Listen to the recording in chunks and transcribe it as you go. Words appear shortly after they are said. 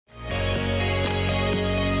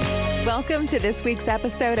Welcome to this week's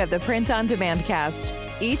episode of the Print on Demand Cast.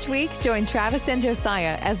 Each week, join Travis and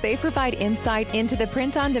Josiah as they provide insight into the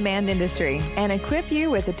print on demand industry and equip you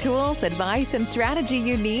with the tools, advice, and strategy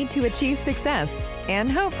you need to achieve success and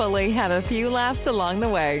hopefully have a few laughs along the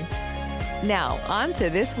way. Now, on to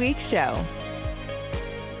this week's show.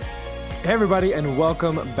 Hey everybody, and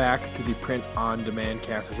welcome back to the Print on Demand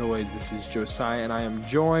Cast. As always, this is Josiah, and I am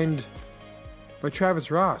joined by Travis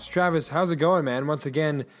Ross. Travis, how's it going, man? Once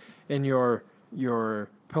again, in your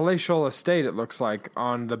palatial estate, it looks like,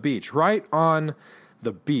 on the beach. Right on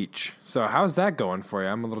the beach. So how's that going for you?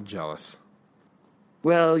 I'm a little jealous.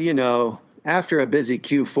 Well, you know, after a busy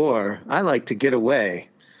Q4, I like to get away.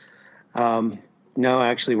 No,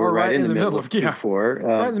 actually, we're right in the middle of Q4.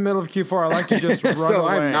 Right in the middle of Q4, I like to just run so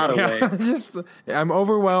away. I'm not away. I'm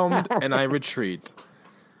overwhelmed, and I retreat.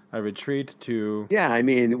 I retreat to... Yeah, I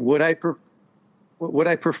mean, would I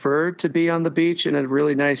prefer to be on the beach in a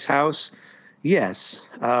really nice house? Yes,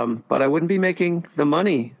 but I wouldn't be making the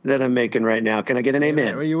money that I'm making right now. Can I get an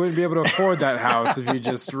amen? Well, you wouldn't be able to afford that house if you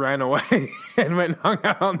just ran away and went and hung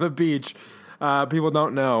out on the beach. People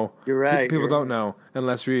don't know. You're right. People don't know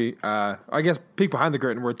unless we, I guess, peek behind the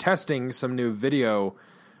curtain. We're testing some new video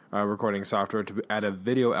recording software to add a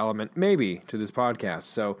video element, maybe, to this podcast.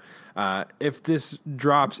 So if this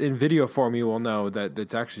drops in video form, you will know that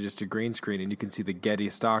it's actually just a green screen, and you can see the Getty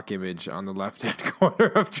stock image on the left-hand corner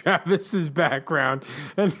of Travis's background.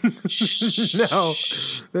 And know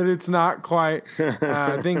that it's not quite,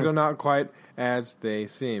 things are not quite as they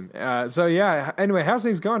seem. So, yeah, anyway, how's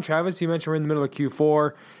things going, Travis? You mentioned we're in the middle of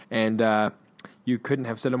Q4, and you couldn't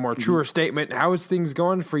have said a more truer statement. How is things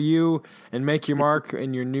going for you and Make Your Mark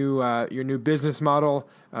and your new business model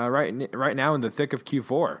right now in the thick of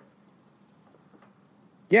Q4?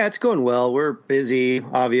 Yeah, it's going well. We're busy,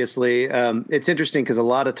 obviously. It's interesting because a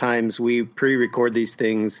lot of times we pre-record these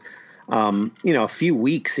things, a few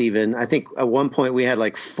weeks even. I think at one point we had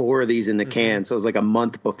like 4 of these in the can, so it was like a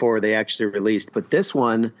month before they actually released. But this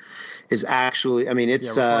one is actually, I mean,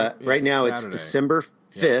 it's right now Saturday. It's December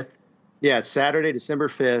 5th. Yeah, it's Saturday, December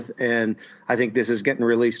 5th, and I think this is getting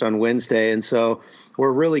released on Wednesday. And so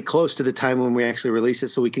we're really close to the time when we actually release it,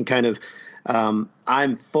 so we can kind of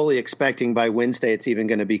I'm fully expecting by Wednesday it's even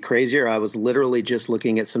going to be crazier. I was literally just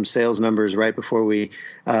looking at some sales numbers right before we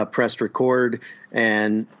pressed record,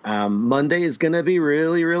 and Monday is going to be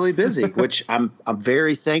really, really busy, which I'm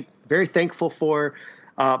very thankful for.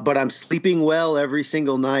 But I'm sleeping well every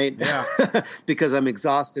single night because I'm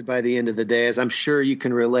exhausted by the end of the day, as I'm sure you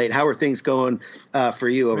can relate. How are things going for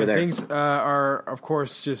you over there? Things are, of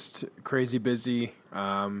course, just crazy busy,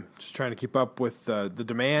 just trying to keep up with the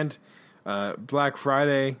demand. Black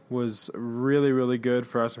Friday was really, really good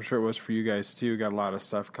for us. I'm sure it was for you guys, too. Got a lot of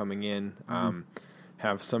stuff coming in.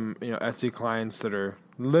 Have some Etsy clients that are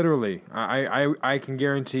literally, I can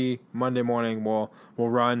guarantee Monday morning we'll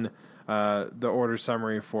run the order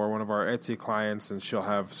summary for one of our Etsy clients, and she'll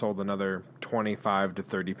have sold another 25 to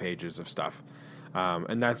 30 pages of stuff.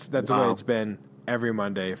 And that's the way it's been every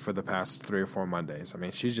Monday for the past 3 or 4 Mondays. I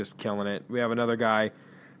mean, she's just killing it. We have another guy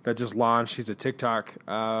that just launched. He's a TikTok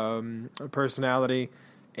personality,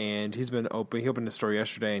 and he opened the store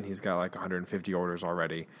yesterday, and he's got like 150 orders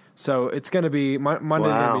already. So it's going to be, Monday's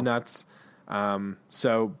going to be nuts.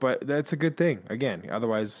 But that's a good thing. Again,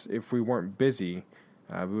 otherwise, if we weren't busy,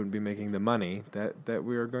 we wouldn't be making the money that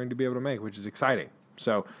we are going to be able to make, which is exciting.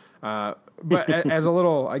 So, but as a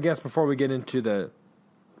little, I guess, before we get into the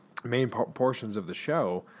main portions of the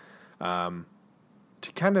show, to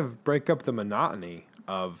kind of break up the monotony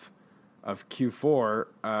of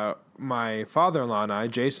Q4, my father-in-law and I,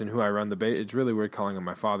 Jason, who I run it's really weird calling him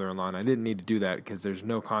my father-in-law, and I didn't need to do that because there's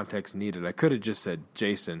no context needed. I could have just said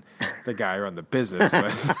Jason, the guy I run the business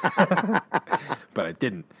with, but I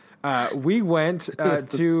didn't. We went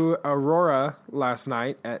to Aurora last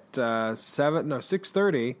night at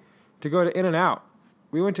 6:30 to go to In-N-Out.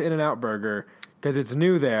 We went to In-N-Out Burger because it's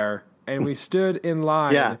new there, and we stood in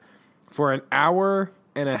line for an hour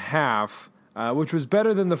and a half, which was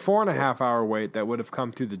better than the 4.5-hour wait that would have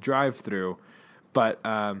come through the drive-thru. But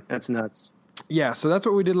that's nuts. Yeah, so that's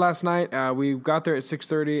what we did last night. We got there at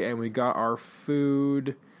 6:30, and we got our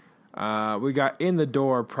food. We got in the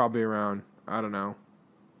door probably around, I don't know,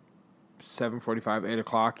 7:45, 8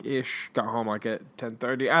 o'clock ish. Got home like at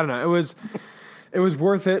 10:30. I don't know. It was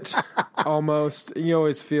worth it almost. You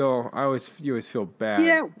always feel bad.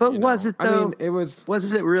 Yeah, but was it though? I mean,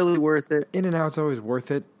 was it really worth it? In-N-Out's always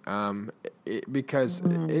worth it. Because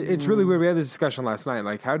it's really weird. We had this discussion last night.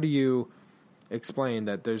 Like, how do you explain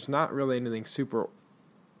that there's not really anything super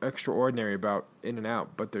extraordinary about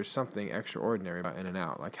In-N-Out, but there's something extraordinary about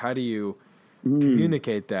In-N-Out? Like, how do you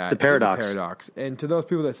communicate that. It's a paradox. It's a paradox. And to those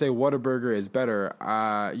people that say Whataburger is better,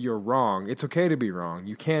 you're wrong. It's okay to be wrong.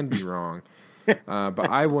 You can be wrong. But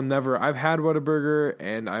I will never. I've had Whataburger,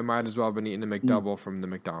 and I might as well have been eating a McDouble from the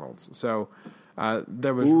McDonald's. So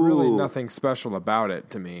there was really nothing special about it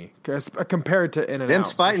to me compared to In-N-Out.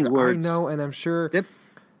 Them's fighting words. I know, and I'm sure.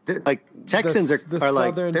 Like Texans are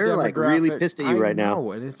like they're like really pissed at you right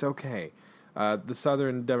now, and it's okay. The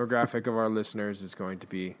southern demographic of our listeners is going to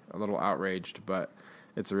be a little outraged, but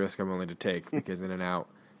it's a risk I'm willing to take because In-N-Out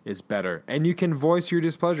is better. And you can voice your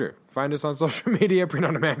displeasure. Find us on social media,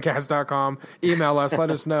 printondemandcast.com. Email us, let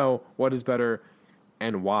us know what is better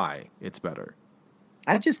and why it's better.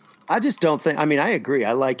 I just don't think. I mean, I agree.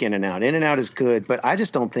 I like In-N-Out. In-N-Out is good, but I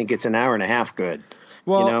just don't think it's an hour and a half good.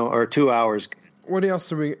 Well, or 2 hours. What else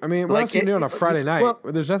do we? I mean, what else do you do on a Friday night? Well,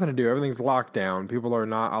 there's nothing to do. Everything's locked down. People are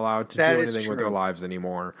not allowed to do anything with their lives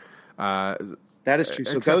anymore. That is true.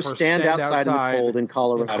 So go stand outside in the cold in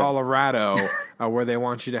Colorado. In Colorado, where they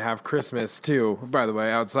want you to have Christmas too. By the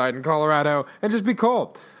way, outside in Colorado, and just be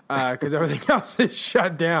cold because everything else is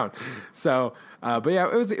shut down. So, but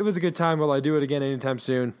yeah, it was a good time. Will I do it again anytime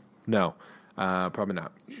soon? No, probably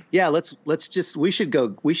not. Yeah, let's just we should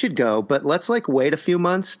go, but let's like wait a few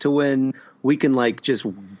months to when we can like just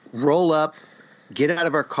roll up, get out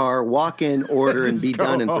of our car, walk in, order, and be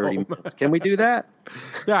done in 30 minutes. Can we do that?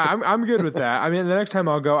 Yeah, I'm good with that. I mean, the next time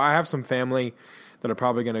I'll go, I have some family that are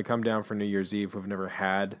probably going to come down for New Year's Eve who've never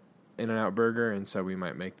had In-N-Out Burger, and so we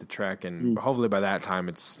might make the trek. And hopefully by that time,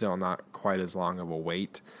 it's still not quite as long of a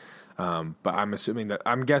wait. But I'm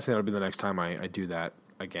guessing that'll be the next time I do that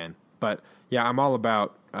again. But yeah, I'm all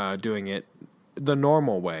about doing it the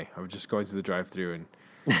normal way of just going to the drive-thru and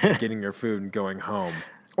getting your food and going home.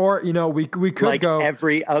 Or, we could like go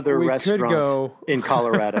every other restaurant in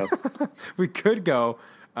Colorado. We could go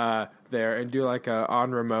there and do like a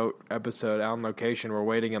on remote episode on location. We're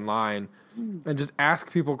waiting in line and just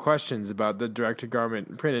ask people questions about the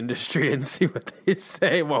direct-to-garment print industry and see what they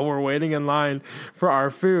say while we're waiting in line for our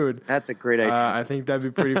food. That's a great idea. I think that'd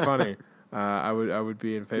be pretty funny. I would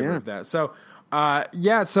be in favor of that. So,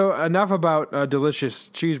 so enough about delicious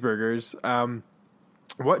cheeseburgers.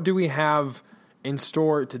 What do we have in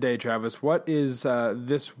store today, Travis? What is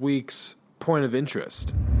this week's point of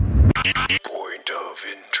interest? Point of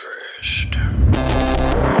interest.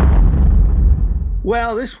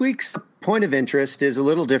 Well, this week's point of interest is a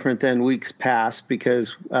little different than weeks past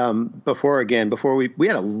because before we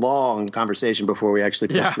had a long conversation before we actually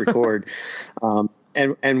pushed record,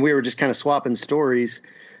 and we were just kind of swapping stories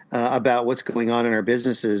about what's going on in our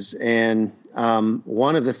businesses. And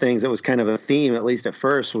one of the things that was kind of a theme, at least at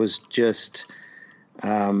first, was just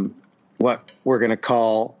what we're going to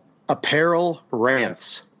call apparel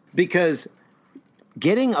rants. Because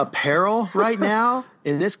getting apparel right now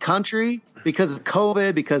in this country, because of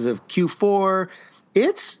COVID, because of Q4,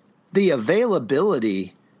 it's the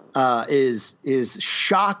availability is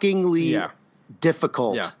shockingly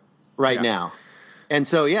difficult right now. And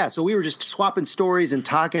so, so we were just swapping stories and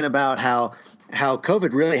talking about how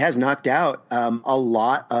COVID really has knocked out a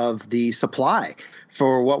lot of the supply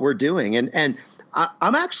for what we're doing. And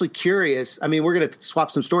I'm actually curious. I mean, we're going to swap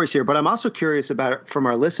some stories here, but I'm also curious about it from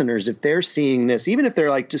our listeners if they're seeing this, even if they're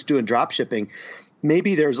like just doing drop shipping.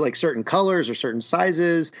 Maybe there's like certain colors or certain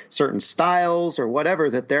sizes, certain styles or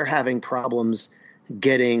whatever that they're having problems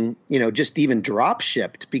getting, just even drop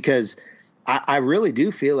shipped, because I really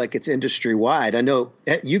do feel like it's industry wide. I know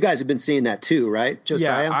you guys have been seeing that too, right,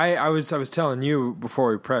 Josiah? Yeah, I was telling you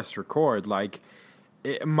before we pressed record,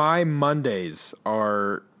 my Mondays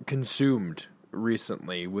are consumed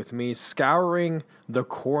recently with me scouring the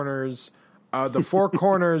corners, the four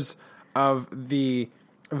corners of the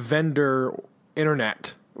vendor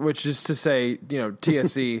internet, which is to say,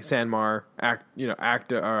 TSC, Sanmar,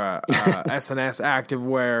 SNS,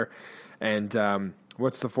 Activewear, and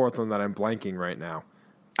what's the fourth one that I'm blanking right now?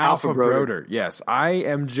 Alpha Broder. Yes, I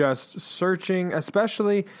am just searching,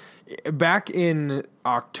 especially back in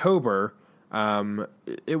October.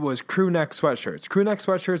 It was crew neck sweatshirts. Crew neck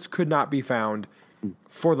sweatshirts could not be found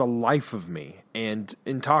for the life of me. And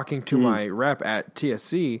in talking to my rep at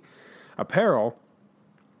TSC Apparel,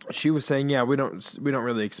 she was saying, we don't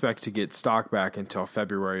really expect to get stock back until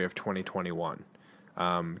February of 2021.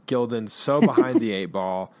 Gildan's so behind the eight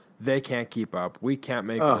ball, they can't keep up. We can't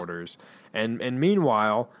make orders. And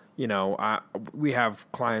meanwhile, we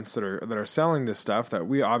have clients that are selling this stuff that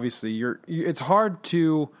we obviously it's hard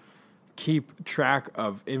to keep track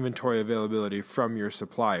of inventory availability from your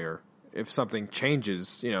supplier if something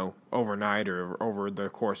changes, overnight or over the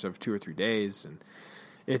course of 2 or 3 days. And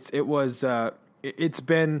it's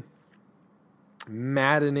been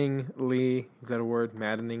maddeningly, is that a word?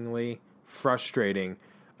 Maddeningly frustrating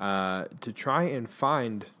to try and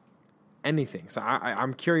find anything. So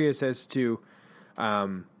I'm curious as to,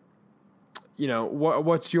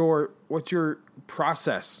 what's your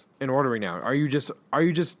process in ordering now? Are you just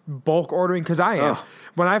bulk ordering? Because I am.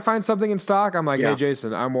 When I find something in stock, I'm like, hey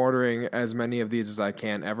Jason, I'm ordering as many of these as I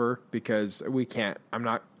can ever, because I can't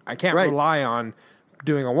rely on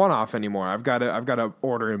doing a one-off anymore. I've got to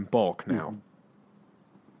order in bulk now.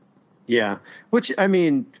 Yeah, which, I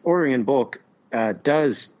mean, ordering in bulk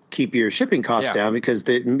does keep your shipping costs down, because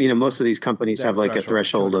most of these companies have like a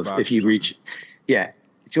threshold of, if you reach, $200,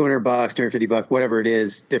 $250, whatever it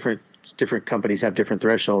is. Different companies have different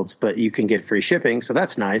thresholds, but you can get free shipping, so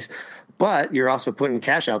that's nice. But you're also putting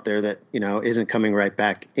cash out there that isn't coming right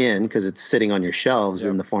back in, because it's sitting on your shelves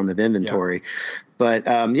in the form of inventory. Yep. But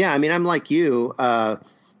I'm like you.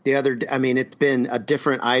 It's been a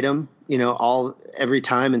different item, every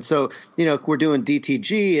time, and so we're doing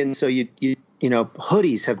DTG, and so you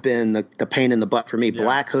hoodies have been the pain in the butt for me. Yeah.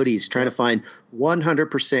 Black hoodies, trying to find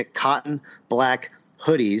 100% cotton black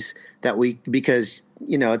hoodies because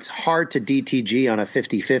it's hard to DTG on a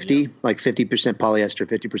 50-50, like 50% polyester,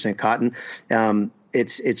 50% cotton.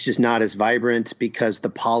 It's just not as vibrant because the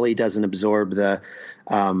poly doesn't absorb the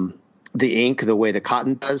ink the way the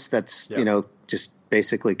cotton does. That's, just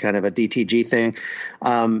basically kind of a DTG thing.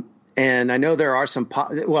 And I know there are some,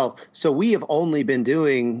 so we have only been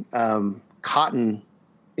doing cotton,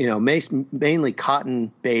 mainly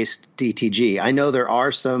cotton-based DTG. I know there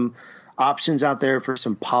are some options out there for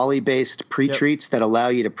some poly-based pre-treats that allow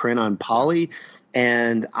you to print on poly.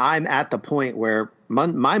 And I'm at the point where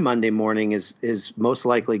my Monday morning is most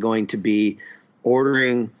likely going to be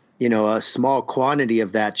ordering, a small quantity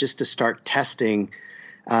of that just to start testing.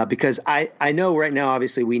 Because I know right now,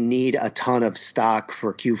 obviously, we need a ton of stock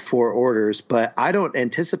for Q4 orders, but I don't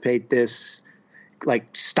anticipate this like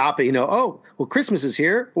stopping, Christmas is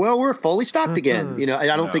here. Well, we're fully stocked again.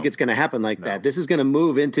 I don't think it's going to happen like that. This is going to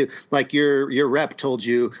move into, like your rep told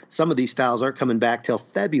you, some of these styles aren't coming back till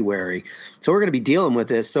February. So we're going to be dealing with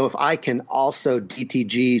this. So if I can also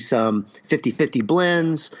DTG some 50-50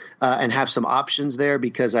 blends and have some options there,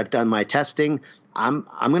 because I've done my testing, I'm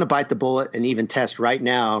going to bite the bullet and even test right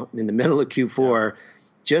now in the middle of Q4,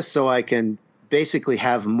 just so I can basically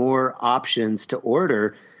have more options to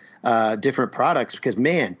order different products, because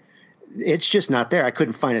man, it's just not there. I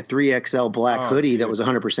couldn't find a 3XL black hoodie that was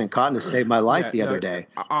 100% cotton to save my life the other day.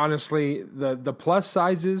 Honestly, the plus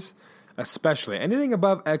sizes, especially anything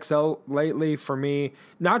above XL lately for me,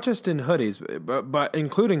 not just in hoodies, but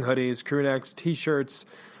including hoodies, crew necks, t-shirts,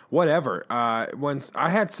 whatever. When I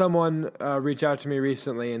had someone reach out to me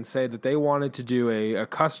recently and say that they wanted to do a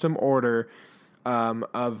custom order of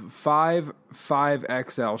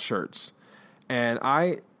 5XL shirts, and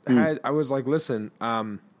I was like, listen,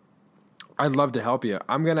 I'd love to help you.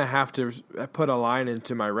 I'm going to have to put a line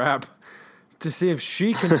into my rep to see if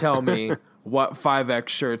she can tell me what 5X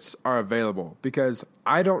shirts are available, because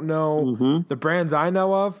I don't know the brands I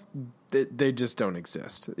know of. They just don't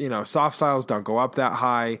exist. Soft styles don't go up that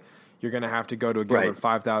high. You're going to have to go to a Gilbert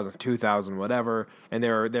 5,000, 2,000, whatever. And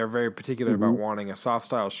they're very particular about wanting a soft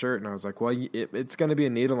style shirt. And I was like, well, it's going to be a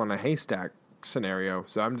needle in a haystack scenario.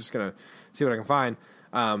 So I'm just going to see what I can find.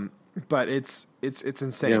 But it's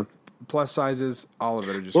insane. Yeah. Plus sizes, all of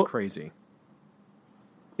it are just crazy.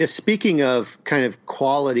 Yeah. Speaking of kind of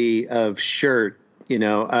quality of shirt,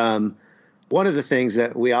 one of the things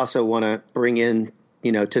that we also want to bring in,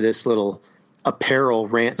 to this little apparel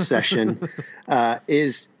rant session,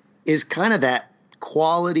 is kind of that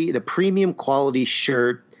quality, the premium quality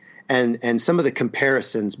shirt, and some of the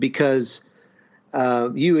comparisons, because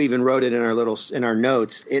you even wrote it in our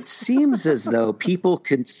notes. It seems as though people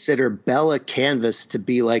consider Bella Canvas to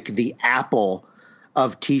be like the Apple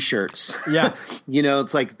of t-shirts. Yeah.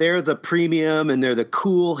 It's like they're the premium and they're the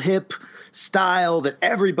cool hip style that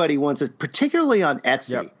everybody wants, particularly on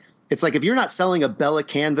Etsy. Yep. It's like if you're not selling a Bella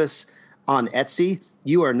Canvas on Etsy,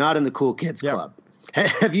 you are not in the cool kids club.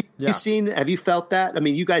 Have you felt that? I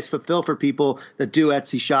mean, you guys fulfill for people that do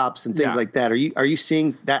Etsy shops and things like that. Are you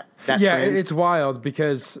seeing that Yeah, trend? It's wild,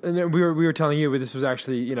 because and we were telling you, but this was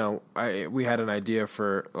actually, we had an idea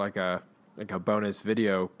for like a bonus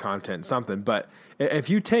video content, something. But if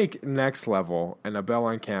you take Next Level and a Bell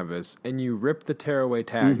on Canvas and you rip the tearaway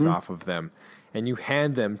tags off of them and you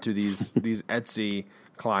hand them to these Etsy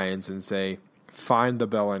clients and say, find the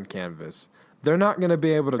Bell on Canvas, they're not going to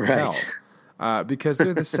be able to tell. Because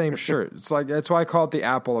they're the same shirt. It's like, that's why I call it the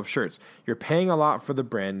Apple of shirts. You're paying a lot for the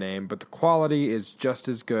brand name, but the quality is just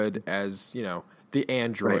as good as, the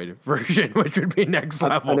Android version, which would be next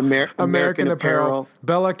level. American Apparel.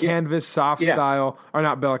 Bella Canvas soft style, or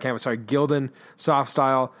not Bella Canvas, sorry, Gildan soft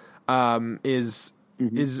style is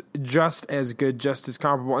just as good, just as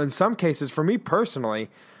comparable. In some cases, for me personally,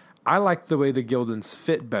 I like the way the Gildans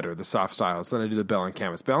fit better, the soft styles, than I do the Bella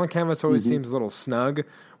Canvas. Bella Canvas always seems a little snug,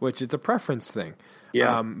 which it's a preference thing.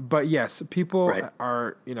 Yeah. But yes, people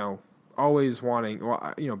are, always wanting,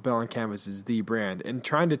 Bella Canvas is the brand, and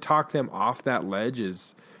trying to talk them off that ledge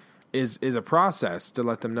is a process to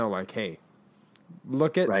let them know, like, hey,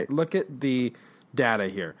 look at the data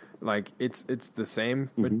here. Like it's the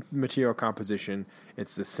same material composition.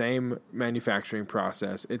 It's the same manufacturing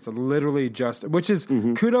process. It's literally just, which is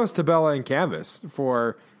kudos to Bella and Canvas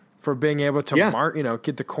for being able to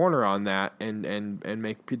get the corner on that and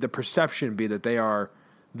make the perception be that they are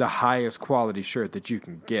the highest quality shirt that you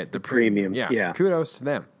can get. The premium. Yeah. Kudos to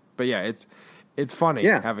them. But yeah, it's funny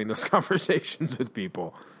having those conversations with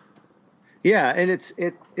people. Yeah. And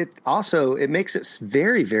it also makes it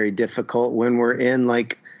very, very difficult when we're in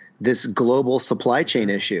like this global supply chain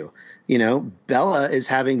issue. Bella is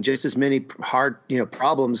having just as many hard,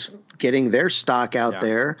 problems getting their stock out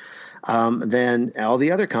there than all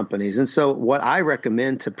the other companies. And so what I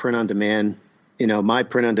recommend to print on demand, my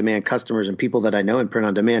print on demand customers and people that I know in print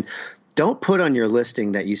on demand, don't put on your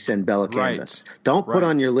listing that you send Bella Canvas. Don't put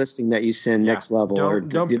on your listing that that you send Next Level.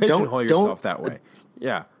 Don't pigeonhole yourself that way.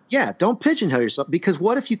 Yeah. Yeah. Don't pigeonhole yourself, because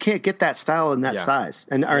what if you can't get that style in that size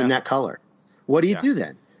or in that color? What do you do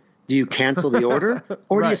then? Do you cancel the order,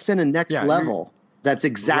 or do you send a Next Level that's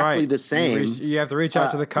exactly the same? You have to reach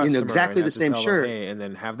out to the customer, exactly the same shirt, and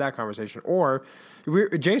then have that conversation. Or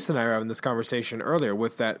Jason and I were having this conversation earlier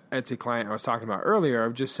with that Etsy client I was talking about earlier,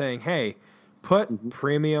 of just saying, hey, put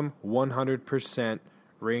premium 100%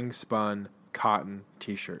 ring spun cotton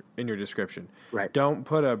T-shirt in your description. Right. Don't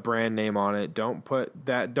put a brand name on it. Don't put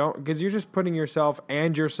that. Because you're just putting yourself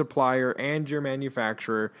and your supplier and your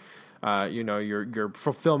manufacturer, your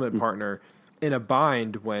fulfillment partner, in a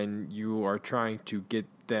bind when you are trying to get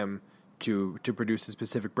them to produce a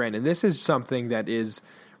specific brand. And this is something that is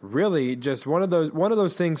really just one of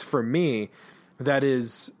those things for me that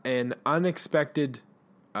is an unexpected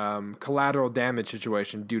collateral damage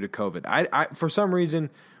situation due to COVID. I for some reason,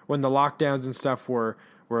 when the lockdowns and stuff were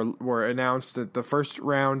announced at the first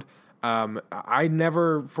round, I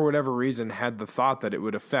never, for whatever reason, had the thought that it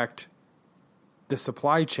would affect the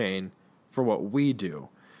supply chain for what we do.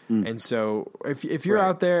 And so if you're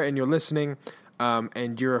out there and you're listening,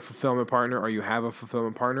 and you're a fulfillment partner, or you have a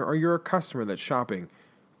fulfillment partner, or you're a customer that's shopping,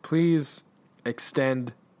 please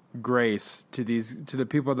extend grace to the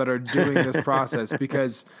people that are doing this process,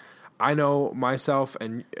 because I know myself,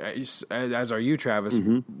 and as are you, Travis,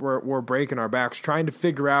 we're breaking our backs trying to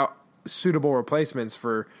figure out suitable replacements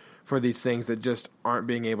for these things that just aren't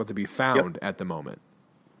being able to be found at the moment.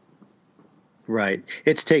 Right.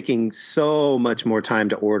 It's taking so much more time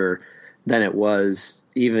to order than it was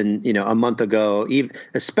even, a month ago,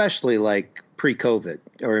 especially like pre-COVID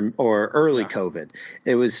or early COVID.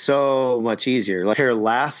 It was so much easier. Like here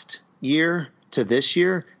last year to this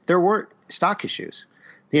year, there weren't stock issues.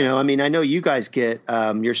 I know you guys get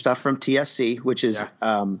your stuff from TSC, which is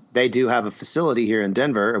they do have a facility here in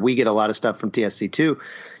Denver. We get a lot of stuff from TSC too.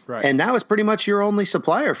 Right. And that was pretty much your only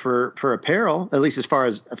supplier for apparel, at least as far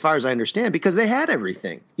as I understand, because they had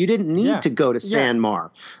everything. You didn't need to go to Sanmar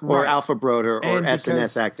or Alpha Broder or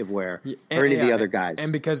SNS Activewear or any of the other guys.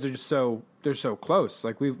 And because they're so close.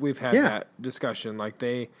 Like we've had that discussion. Like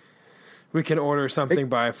we can order something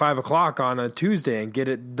by 5:00 on a Tuesday and get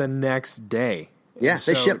it the next day. Yeah,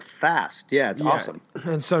 they ship fast. Yeah, it's awesome.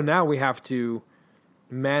 And so now we have to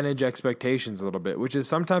manage expectations a little bit, which is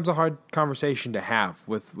sometimes a hard conversation to have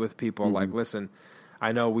with people. Like, listen,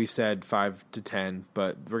 I know we said 5 to 10,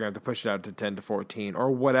 but we're going to have to push it out to 10 to 14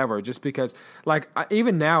 or whatever, just because, like,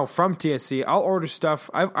 even now from TSC, I'll order stuff.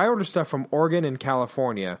 I order stuff from Oregon and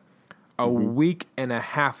California a week and a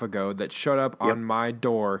half ago that showed up on my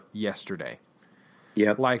door yesterday.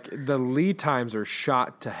 Yep. Like, the lead times are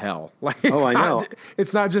shot to hell. Like, I know.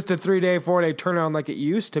 It's not just a 3-day, 4-day turnaround like it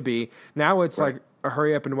used to be. Now it's like a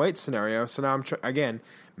hurry up and wait scenario. So now I'm again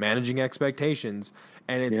managing expectations,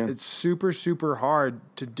 and it's super, super hard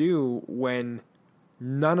to do when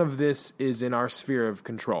none of this is in our sphere of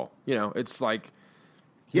control. It's like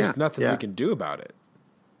there's nothing we can do about it.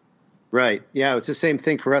 Right. Yeah, it's the same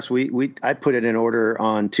thing for us. I put it in order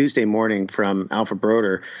on Tuesday morning from Alpha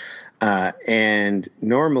Broder. And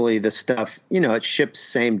normally the stuff, it ships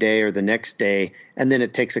same day or the next day, and then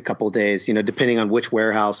it takes a couple of days, depending on which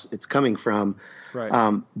warehouse it's coming from.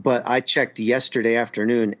 Right. But I checked yesterday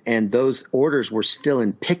afternoon, and those orders were still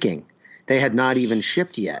in picking. they had not even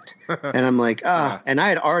shipped yet. And I'm like, and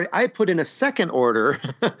I put in a second order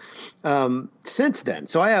since then.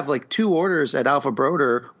 So I have like 2 orders at Alpha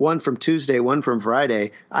Broder, one from Tuesday, one from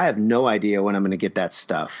Friday. I have no idea when I'm going to get that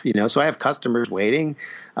stuff, so I have customers waiting.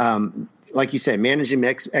 Like you said, managing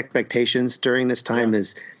expectations during this time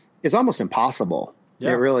is almost impossible.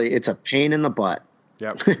 Yeah. It's a pain in the butt.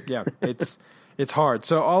 Yeah. Yeah. It's hard.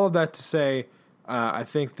 So all of that to say, I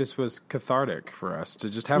think this was cathartic for us to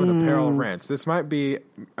just have an apparel rants. This might be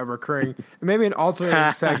a recurring, maybe an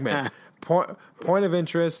alternating segment. Point of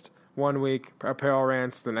interest 1 week, apparel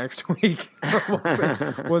rants the next week.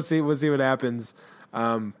 We'll see what happens.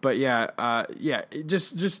 But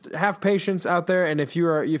just have patience out there. And if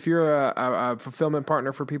you're a fulfillment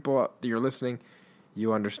partner for people that you're listening,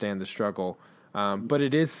 you understand the struggle. But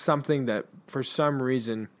it is something that for some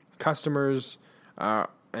reason customers,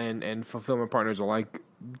 and fulfillment partners alike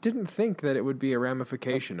didn't think that it would be a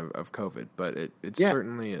ramification of COVID, but it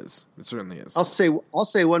certainly is. It certainly is. I'll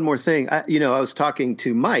say one more thing. I was talking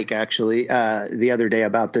to Mike actually the other day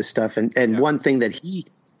about this stuff, and one thing that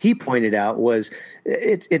he pointed out was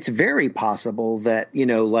it's very possible that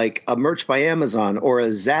like a Merch by Amazon or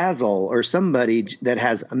a Zazzle or somebody that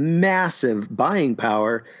has a massive buying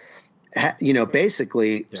power,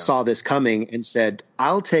 basically saw this coming and said,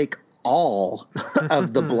 "I'll take all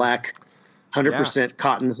of the black 100%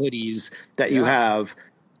 cotton hoodies that you have,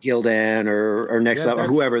 Gildan or Next Level,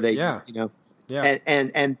 whoever they,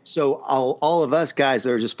 and so all of us guys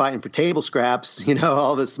that are just fighting for table scraps,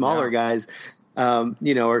 all the smaller guys,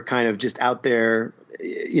 are kind of just out there,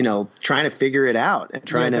 trying to figure it out and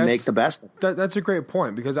trying to make the best of it. That's a great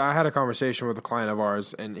point, because I had a conversation with a client of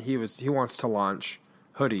ours, and he wants to launch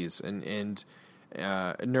hoodies and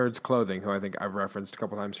Nerds Clothing, who I think I've referenced a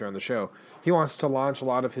couple times here on the show. He wants to launch a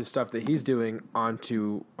lot of his stuff that he's doing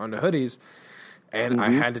onto hoodies, and I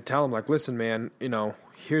had to tell him, like, listen, man,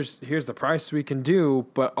 here's the price we can do,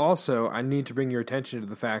 but also I need to bring your attention to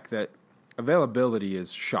the fact that availability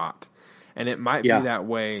is shot, and it might be that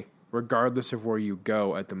way regardless of where you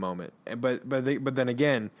go at the moment. But then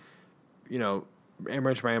again,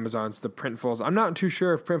 Merch by Amazon's the Printfuls. I'm not too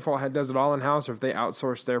sure if Printful does it all in house or if they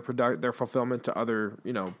outsource their fulfillment to other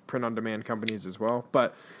print on demand companies as well.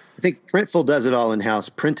 But I think Printful does it all in house.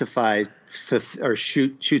 Printify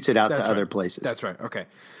shoots it out to other places. That's right. Okay,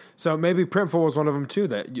 so maybe Printful was one of them too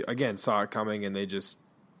that again saw it coming and they just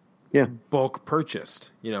bulk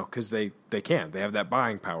purchased. Because they have that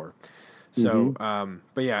buying power. So,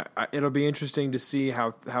 it'll be interesting to see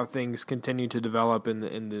how things continue to develop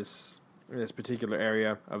in this particular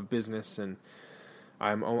area of business, and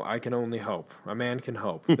I can only hope, a man can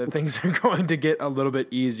hope, that things are going to get a little bit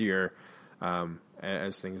easier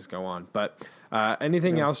as things go on. But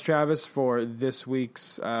anything else, Travis, for this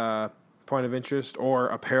week's point of interest or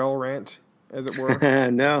apparel rant, as it were?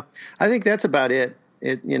 No, I think that's about it.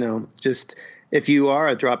 Just if you are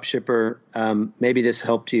a drop shipper, maybe this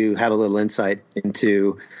helped you have a little insight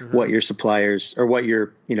into what your suppliers or what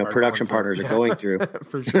your production partners are going through.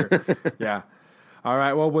 For sure. Yeah. All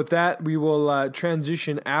right. Well, with that, we will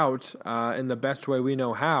transition out in the best way we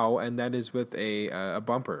know how, and that is with a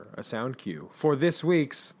bumper, a sound cue for this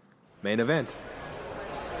week's main event.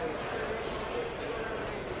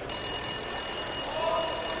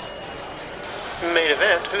 Main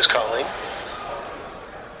event. Who's calling?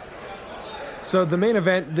 So the main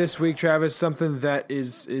event this week, Travis, something that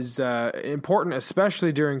is important,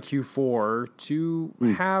 especially during Q4, to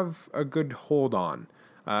have a good hold on,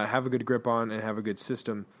 have a good grip on, and have a good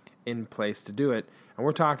system in place to do it. And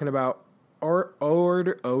we're talking about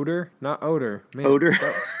odor.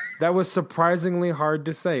 That was surprisingly hard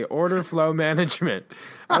to say. Order flow management.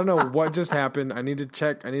 I don't know what just happened. I need to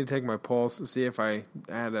check. I need to take my pulse to see if I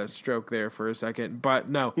had a stroke there for a second. But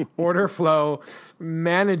no, order flow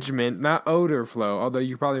management, not odor flow. Although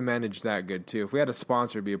you probably manage that good too. If we had a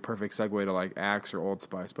sponsor, it'd be a perfect segue to like Axe or Old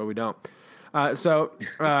Spice, but we don't. So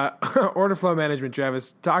order flow management,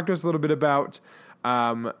 Travis, talk to us a little bit about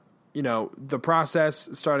the process,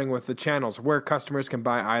 starting with the channels where customers can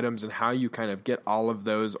buy items and how you kind of get all of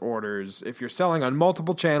those orders. If you're selling on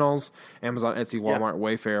multiple channels, Amazon, Etsy, Walmart,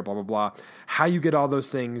 Wayfair, blah, blah, blah, how you get all those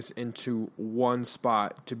things into one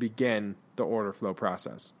spot to begin the order flow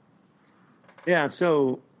process. Yeah.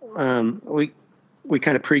 So we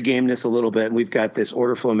kind of pre-game this a little bit, and we've got this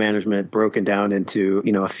order flow management broken down into,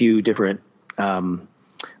 a few different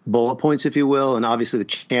bullet points, if you will. And obviously the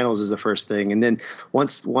channels is the first thing. And then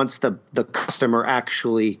once the customer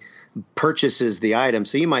actually purchases the item,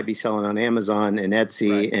 so you might be selling on Amazon and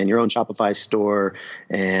Etsy and your own Shopify store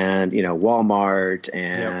and, Walmart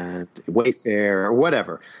and Wayfair or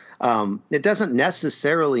whatever. It doesn't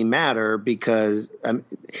necessarily matter because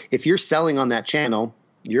if you're selling on that channel,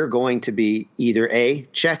 you're going to be either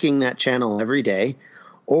checking that channel every day,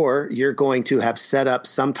 or you're going to have set up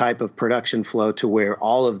some type of production flow to where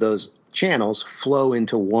all of those channels flow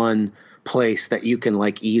into one place that you can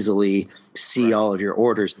like easily see all of your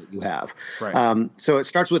orders that you have. Right. So it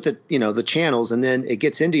starts with the channels, and then it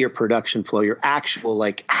gets into your production flow, your actual,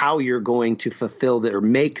 like how you're going to fulfill or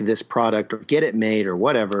make this product or get it made or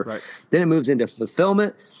whatever. Right. Then it moves into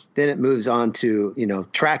fulfillment. Then it moves on to,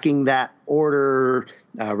 tracking that order,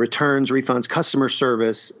 returns, refunds, customer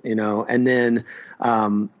service, and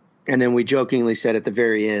then we jokingly said at the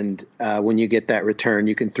very end, when you get that return,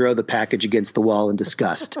 you can throw the package against the wall in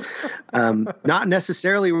disgust. Not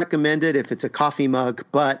necessarily recommended if it's a coffee mug,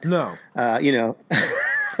 but no, a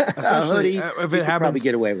hoodie, if it happens, probably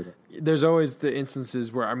get away with it. There's always the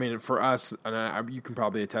instances where, for us, and you can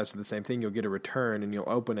probably attest to the same thing, you'll get a return and you'll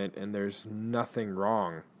open it and there's nothing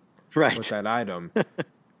wrong with that item.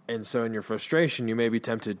 And so in your frustration, you may be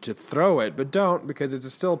tempted to throw it, but don't, because it's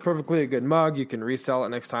still perfectly a good mug. You can resell it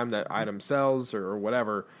next time that item sells or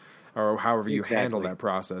whatever, or however you handle that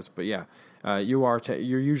process. But yeah, you're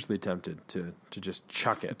usually tempted to just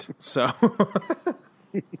chuck it. So,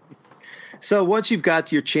 so once you've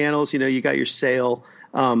got your channels, you got your sale,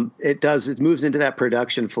 it moves into that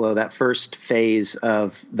production flow, that first phase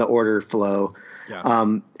of the order flow. Yeah.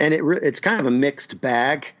 And it's kind of a mixed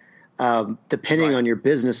bag. Depending on your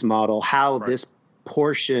business model, how this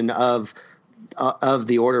portion of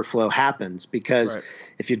the order flow happens, because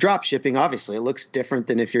if you're drop shipping, obviously it looks different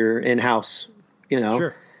than if you're in-house,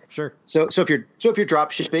 Sure. So if you're drop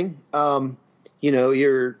shipping,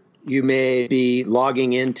 you may be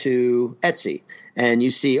logging into Etsy and you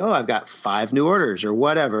see, I've got 5 new orders or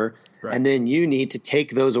whatever. Right. And then you need to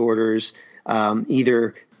take those orders,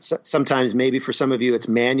 either sometimes maybe for some of you it's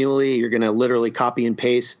manually. You're going to literally copy and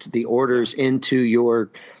paste the orders into your,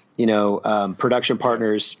 production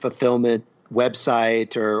partner's fulfillment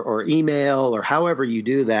website or email or however you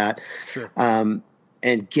do that. Sure.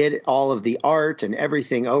 And get all of the art and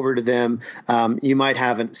everything over to them. You might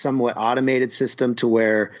have a somewhat automated system to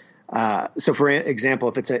where, so for example,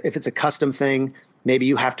 if it's a custom thing, maybe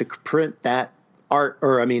you have to print that art,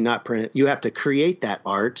 not print it. You have to create that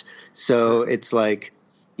art. So it's like,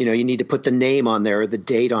 you need to put the name on there or the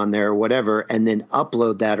date on there or whatever, and then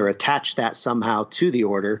upload that or attach that somehow to the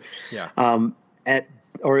order. Yeah.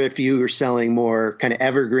 Or if you are selling more kind of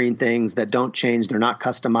evergreen things that don't change, they're not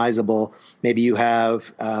customizable. Maybe you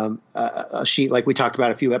have a sheet like we talked about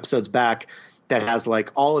a few episodes back that has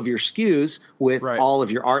like all of your SKUs with all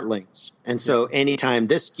of your art links. And so anytime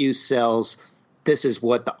this SKU sells, this is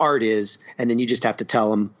what the art is. And then you just have to tell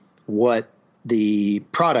them what the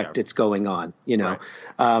product it's going on,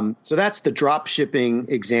 So that's the drop shipping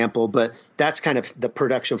example, but that's kind of the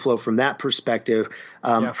production flow from that perspective.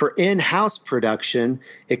 For in-house production,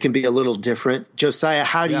 it can be a little different. Josiah,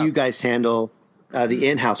 how do you guys handle the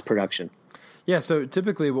in-house production? Yeah. So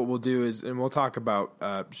typically what we'll do is, and we'll talk about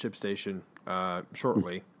ShipStation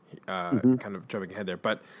shortly, kind of jumping ahead there,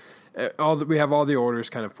 but we have all the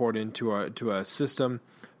orders kind of poured into a system,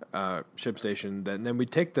 ShipStation. Then we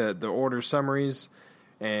take the order summaries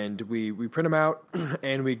and we print them out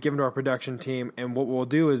and we give them to our production team. And what we'll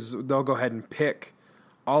do is they'll go ahead and pick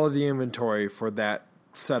all of the inventory for that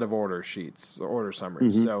set of order sheets or order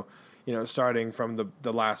summaries. Mm-hmm. So, starting from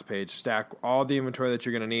the last page, stack all the inventory that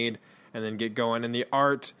you're going to need and then get going. And the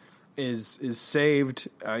art is saved.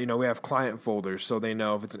 We have client folders, so they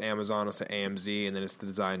know if it's an Amazon, it's an AMZ, and then it's the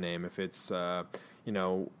design name. If it's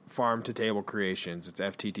farm to table creations, it's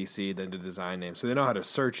FTTC, then the design name. So they know how to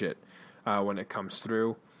search it when it comes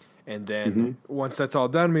through. And then once that's all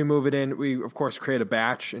done, we move it in. We, of course, create a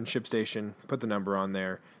batch in ShipStation, put the number on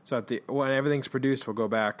there. So when everything's produced, we'll go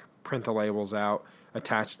back, print the labels out,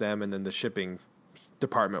 attach them, and then the shipping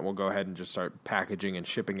department will go ahead and just start packaging and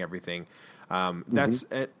shipping everything. That's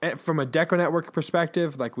from a Deco Network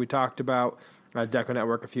perspective, like we talked about Deco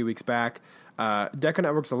Network a few weeks back. Deco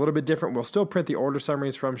Network's a little bit different. We'll still print the order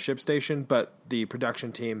summaries from ShipStation, but the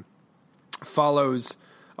production team follows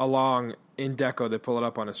along in Deco. They pull it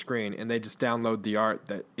up on a screen, and they just download the art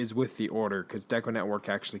that is with the order, because Deco Network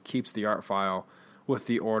actually keeps the art file with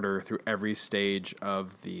the order through every stage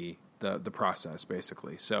of the process,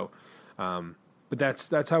 basically. So, but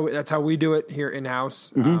that's how we do it here in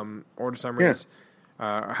house. Order summaries.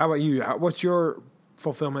 Yeah. How about you? What's your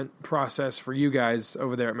fulfillment process for you guys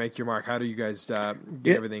over there at Make Your Mark? How do you guys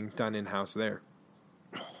get everything done in house there?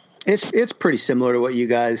 It's pretty similar to what you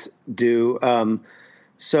guys do.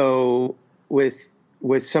 So with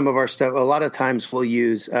with some of our stuff, a lot of times we'll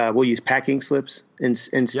use packing slips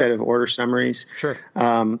instead Yep. of order summaries. Sure.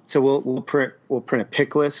 So we'll print a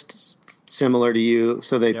pick list similar to you.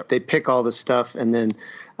 So they pick all the stuff, and then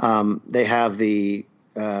they have the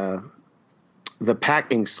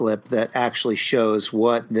packing slip that actually shows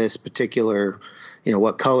what this particular,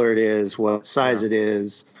 what color it is, what size it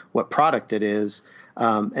is, what product it is.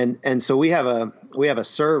 And so we have a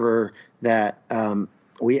server that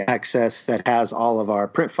we access that has all of our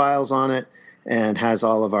print files on it and has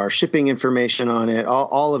all of our shipping information on it.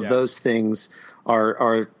 All of those things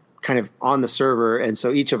are kind of on the server. And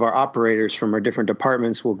so each of our operators from our different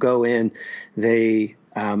departments will go in. They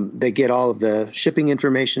get all of the shipping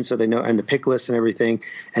information, so they know, and the pick list and everything.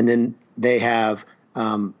 And then they have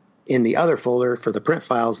in the other folder for the print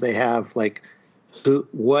files, they have like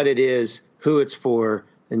what it is, who it's for,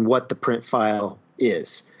 and what the print file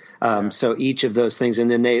is. So each of those things,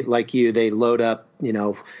 and then they load up,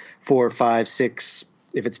 4, 5, 6,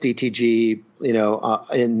 if it's DTG,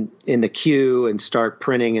 in the queue and start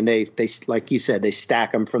printing. And they like you said, they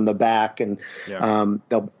stack them from the back, and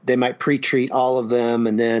they might pre-treat all of them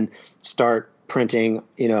and then start printing,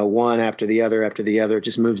 one after the other. It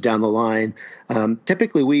just moves down the line.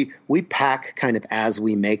 Typically we pack kind of as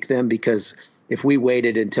we make them, because if we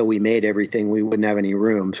waited until we made everything, we wouldn't have any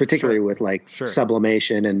room, particularly with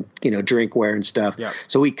sublimation and, drinkware and stuff. Yeah.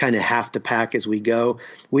 So we kind of have to pack as we go.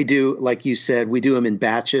 We do, like you said, we do them in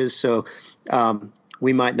batches. So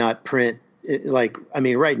we might not print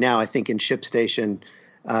right now, I think in ShipStation,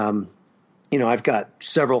 I've got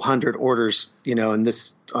several hundred orders, and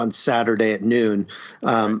this on Saturday at noon.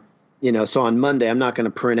 So on Monday, I'm not going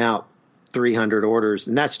to print out 300 orders,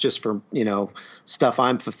 and that's just for stuff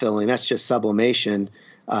I'm fulfilling. That's just sublimation.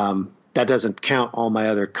 That doesn't count all my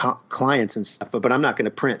other clients and stuff. But I'm not going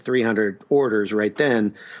to print 300 orders right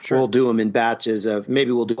then. Sure. We'll do them in batches of,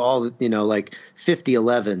 maybe we'll do all like 50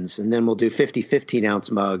 11s, and then we'll do 50 15-ounce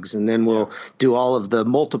mugs, and then we'll do all of the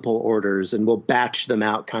multiple orders, and we'll batch them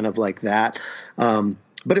out kind of like that.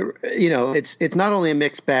 But it's not only a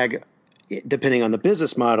mixed bag depending on the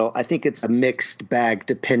business model. I think it's a mixed bag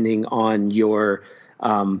depending on your,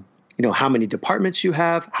 how many departments you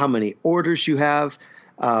have, how many orders you have,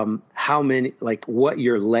 how many, like what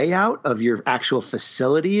your layout of your actual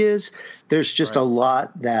facility is. There's just a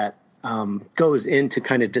lot that goes into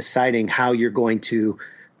kind of deciding how you're going to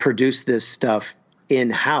produce this stuff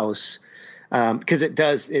in-house, because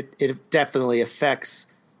it definitely affects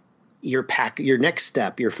your next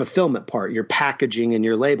step, your fulfillment part, your packaging and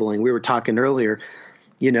your labeling. We were talking earlier,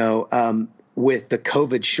 with the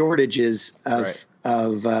COVID shortages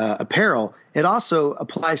of apparel, it also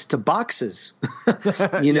applies to boxes.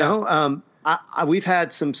 We've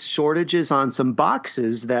had some shortages on some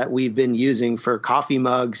boxes that we've been using for coffee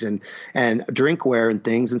mugs and drinkware and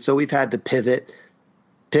things. And so we've had to pivot.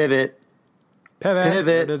 There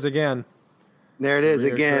it is again. There it is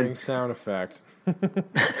again. Sound effect.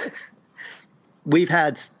 We've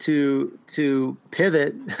had to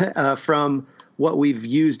pivot from what we've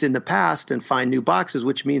used in the past and find new boxes,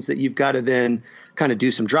 which means that you've got to then kind of do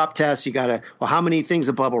some drop tests. You got to, how many things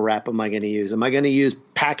of bubble wrap am I going to use? Am I going to use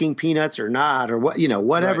packing peanuts or not? Or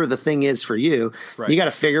whatever the thing is for you, you got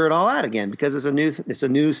to figure it all out again, because it's a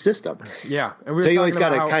new system. Yeah. And so you always got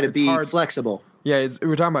to kind of be flexible. Yeah.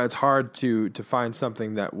 We're talking about, it's hard to find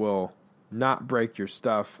something that will not break your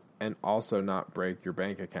stuff and also not break your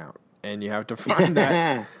bank account. And you have to find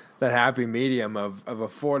that happy medium of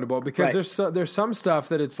affordable, because there's some stuff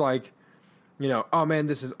that it's like, oh man,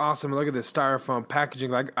 this is awesome. Look at this styrofoam packaging.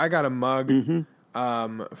 Like I got a mug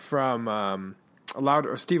from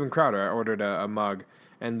Steven Crowder. I ordered a mug,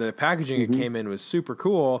 and the packaging it came in was super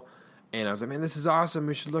cool. And I was like, man, this is awesome.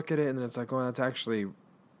 We should look at it. And then it's like, well, that's actually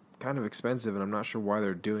kind of expensive, and I'm not sure why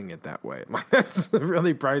they're doing it that way. Like, that's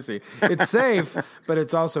really pricey. It's safe, but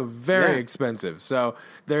it's also very expensive. So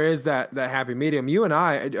there is that happy medium. You and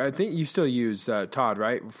I think you still use Todd,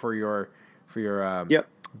 right, for your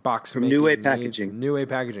box from making New Way needs. Packaging. New Way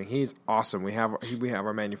Packaging. He's awesome. We have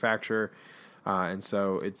our manufacturer, and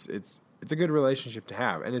so it's a good relationship to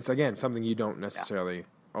have, and it's again something you don't necessarily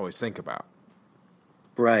always think about.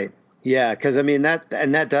 Right. Yeah, because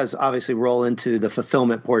that does obviously roll into the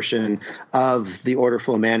fulfillment portion of the order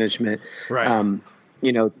flow management. Right.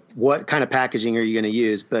 What kind of packaging are you going to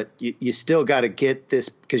use? But you still got to get this,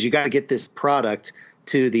 because you got to get this product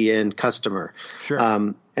to the end customer. Sure.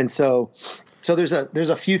 And so there's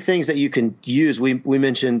a few things that you can use. We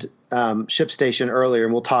mentioned ShipStation earlier,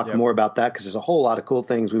 and we'll talk more about that, because there's a whole lot of cool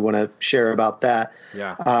things we want to share about that.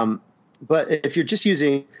 Yeah. But if you're just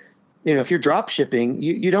using if you're drop shipping,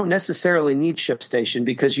 you don't necessarily need ShipStation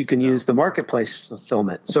because you can use the marketplace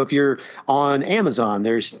fulfillment. So if you're on Amazon,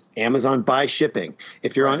 there's Amazon Buy Shipping.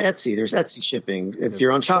 If you're on Etsy, there's Etsy Shipping. If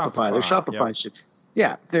you're on Shopify, there's Shopify Shipping.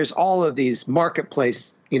 Yeah, there's all of these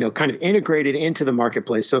marketplace, kind of integrated into the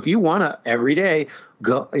marketplace. So if you want to every day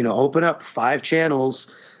go, open up 5 channels,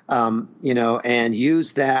 and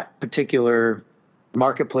use that particular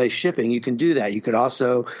marketplace shipping, you can do that. You could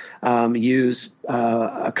also use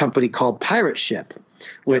a company called Pirate Ship,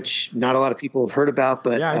 which not a lot of people have heard about.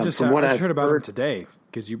 But I just heard about them today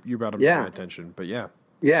because you brought them to my attention. But yeah,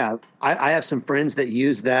 I have some friends that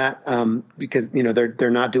use that because they're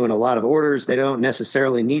not doing a lot of orders. They don't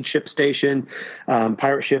necessarily need ShipStation.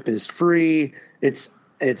 Pirate Ship is free. It's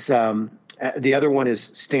the other one is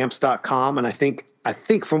Stamps.com, and I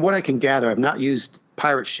think from what I can gather, I've not used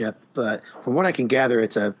Pirate Ship, but from what I can gather,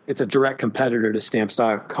 it's a direct competitor to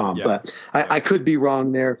Stamps.com. Yeah. But I could be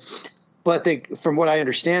wrong there. But from what I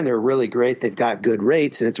understand, they're really great. They've got good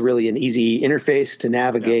rates, and it's really an easy interface to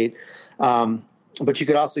navigate. Yeah. But you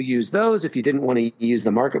could also use those if you didn't want to use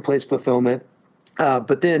the marketplace fulfillment.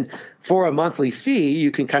 But then for a monthly fee,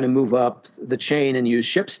 you can kind of move up the chain and use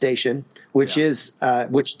ShipStation,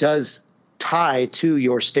 which does tie to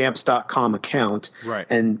your Stamps.com account. Right.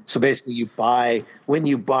 And so basically when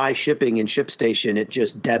you buy shipping in ShipStation, it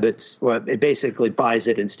just debits, it basically buys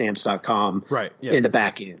it in Stamps.com in the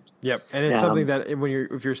back end. Yep. And it's something that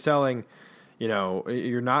if you're selling,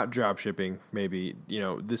 you're not drop shipping, maybe,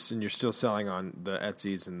 and you're still selling on the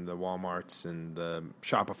Etsy's and the Walmarts and the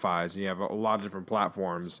Shopify's, and you have a lot of different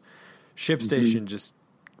platforms. ShipStation just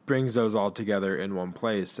brings those all together in one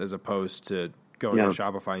place as opposed to going to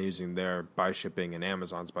Shopify using their Buy Shipping and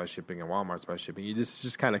Amazon's Buy Shipping and Walmart's Buy Shipping. You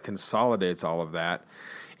just kind of consolidates all of that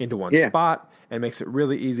into one spot and makes it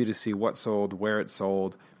really easy to see what sold, where it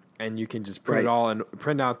sold, and you can just put it all and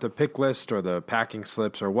print out the pick list or the packing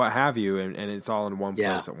slips or what have you, and it's all in one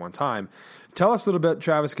place at one time. Tell us a little bit,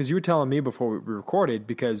 Travis, because you were telling me before we recorded,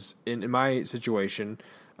 because in my situation,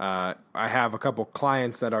 I have a couple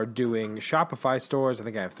clients that are doing Shopify stores. I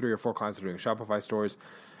think I have 3 or 4 clients that are doing Shopify stores.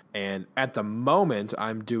 And at the moment,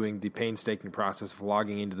 I'm doing the painstaking process of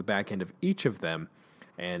logging into the back end of each of them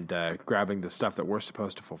and grabbing the stuff that we're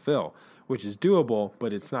supposed to fulfill, which is doable,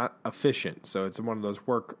 but it's not efficient. So it's one of those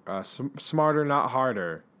work smarter, not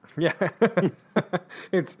harder. Yeah,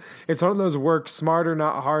 it's one of those work smarter,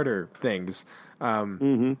 not harder things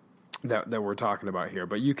that we're talking about here.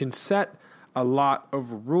 But you can set a lot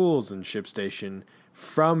of rules in ShipStation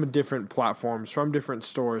from different platforms, from different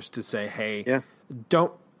stores to say, hey,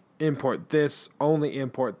 don't import this, only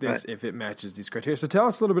import this if it matches these criteria. So tell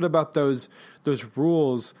us a little bit about those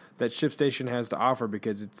rules that ShipStation has to offer,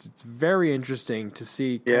 because it's very interesting to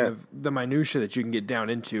see kind of the minutia that you can get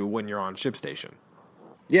down into when you're on ShipStation.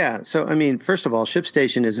 Yeah. So, I mean, first of all,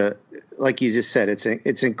 ShipStation is like you just said, it's an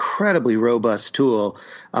incredibly robust tool.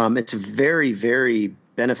 It's very, very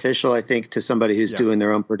beneficial, I think, to somebody who's doing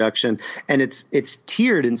their own production. And it's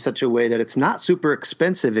tiered in such a way that it's not super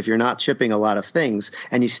expensive if you're not shipping a lot of things,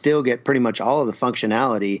 and you still get pretty much all of the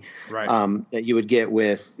functionality that you would get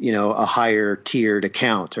with, a higher tiered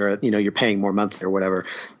account, or, you're paying more monthly or whatever.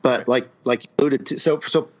 But like you alluded to,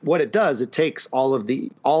 so what it does, it takes all of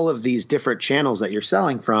these different channels that you're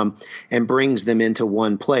selling from and brings them into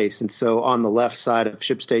one place. And so on the left side of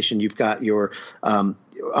ShipStation, you've got your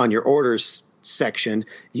on your orders section,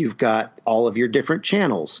 you've got all of your different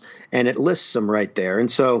channels, and it lists them right there.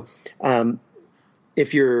 And so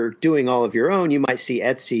if you're doing all of your own, you might see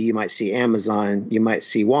Etsy, you might see Amazon, you might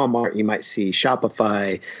see Walmart, you might see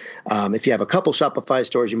Shopify. If you have a couple Shopify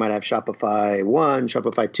stores, you might have Shopify 1,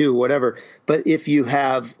 Shopify 2, whatever. But if you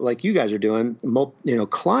have, like you guys are doing,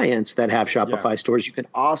 clients that have Shopify stores, you can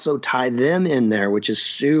also tie them in there, which is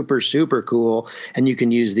super, super cool. And you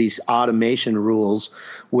can use these automation rules,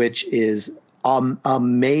 which is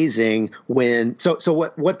amazing when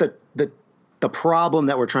what the problem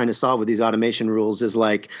that we're trying to solve with these automation rules is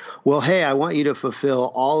like, well, hey, I want you to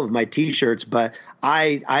fulfill all of my T-shirts, but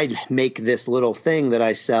I make this little thing that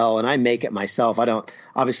I sell and I make it myself. I don't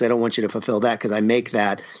want you to fulfill that because I make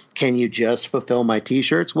that. Can you just fulfill my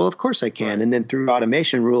T-shirts? Well, of course I can. Right. And then through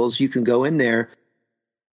automation rules, you can go in there,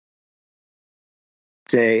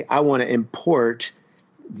 say, I want to import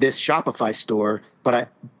this Shopify store,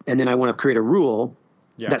 and then I want to create a rule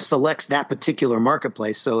that selects that particular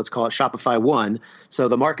marketplace. So let's call it Shopify 1. So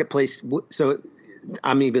the marketplace, so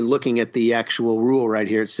I'm even looking at the actual rule right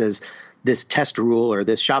here. It says this test rule or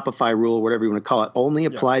this Shopify rule, whatever you want to call it, only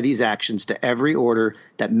apply these actions to every order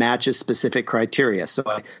that matches specific criteria. So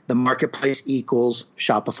the marketplace equals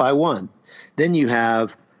Shopify 1. Then you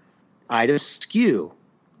have item SKU,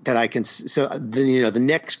 that I can, so the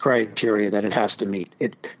next criteria that it has to meet,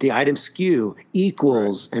 the item SKU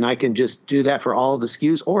equals, and I can just do that for all of the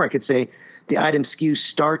SKUs, or I could say the item SKU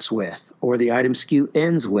starts with, or the item SKU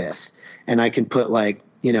ends with, and I can put like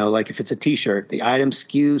if it's a t-shirt, the item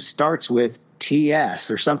SKU starts with TS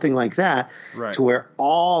or something like that, right, to where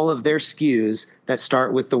all of their SKUs that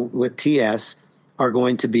start with TS are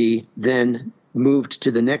going to be then moved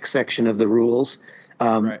to the next section of the rules.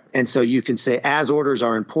 Right. And so you can say, as orders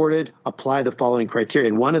are imported, apply the following criteria.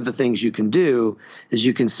 And one of the things you can do is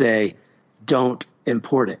you can say, don't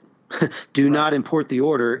import it. Do not import the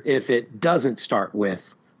order if it doesn't start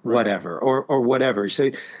with whatever or whatever. So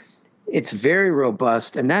it's very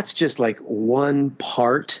robust. And that's just like one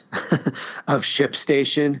part of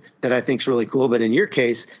ShipStation that I think is really cool. But in your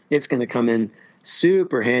case, it's going to come in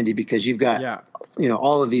super handy because you've got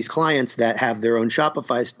all of these clients that have their own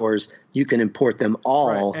Shopify stores. You can import them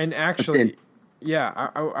all. Right. And actually,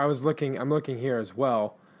 I was looking. I'm looking here as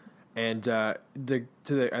well, and at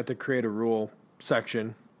the create a rule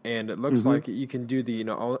section, and it looks like you can do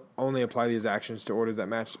the only apply these actions to orders that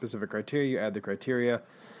match specific criteria. You add the criteria.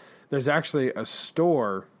 There's actually a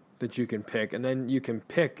store that you can pick, and then you can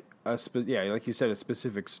pick like you said, a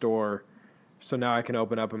specific store. So now I can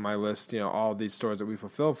open up in my list, all of these stores that we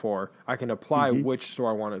fulfill for. I can apply which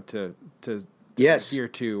store I want it to adhere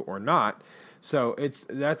to or not. So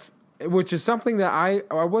which is something that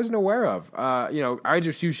I wasn't aware of. I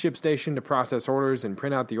just use ShipStation to process orders and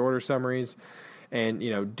print out the order summaries,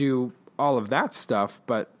 and do all of that stuff.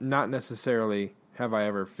 But not necessarily have I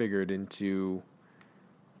ever figured into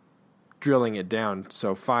drilling it down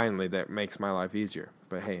so finely that makes my life easier.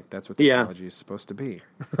 But hey, that's what technology is supposed to be.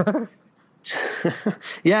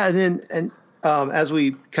 Yeah, and as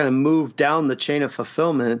we kind of move down the chain of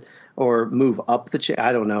fulfillment or move up the chain,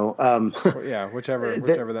 I don't know. Whichever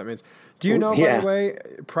that means. Do you know, by the way,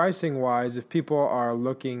 pricing wise, if people are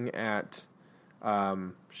looking at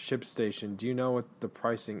ShipStation, do you know what the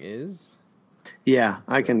pricing is? Yeah,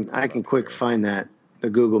 I can quick find that, the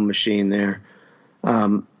Google machine there.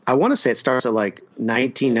 I want to say it starts at like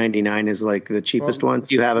 $19.99 is like the cheapest one.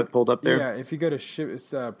 Do you have it pulled up there? Yeah, if you go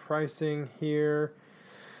to pricing here,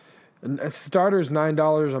 a starter is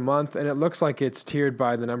 $9 a month, and it looks like it's tiered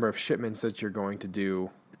by the number of shipments that you're going to do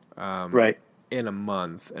in a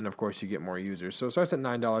month. And, of course, you get more users. So it starts at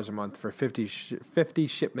 $9 a month for 50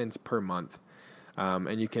 shipments per month.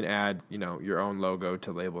 And you can add, your own logo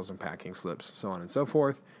to labels and packing slips, so on and so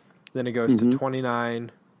forth. Then it goes to $29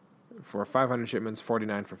 for 500 shipments,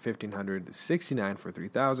 $49 for 1,500, $69 for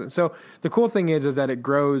 3,000. So the cool thing is that it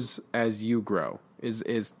grows as you grow. Is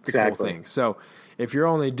the cool thing. So if you're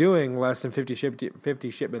only doing less than 50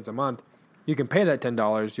 shipments a month, you can pay that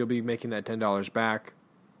 $10. You'll be making that $10 back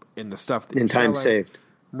in the stuff that in time saved,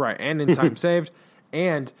 right? And in time saved,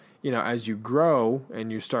 and as you grow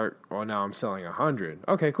and you start, now I'm selling 100.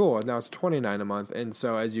 Okay, cool. Now it's $29 a month. And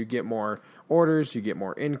so as you get more orders, you get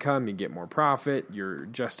more income, you get more profit. You're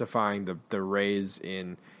justifying the raise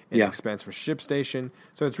in expense for ShipStation.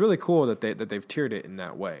 So it's really cool that they've tiered it in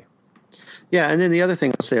that way. Yeah, and then the other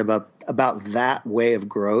thing I'll say about that way of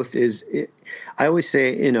growth is, I always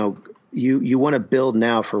say, you want to build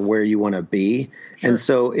now for where you want to be. Sure. And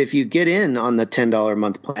so if you get in on the $10 a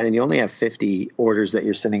month plan and you only have 50 orders that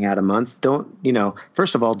you're sending out a month,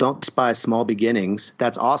 first of all, don't despise small beginnings.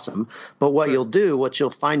 That's awesome. But what you'll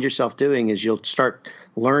find yourself doing is you'll start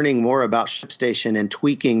learning more about ShipStation and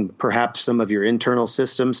tweaking perhaps some of your internal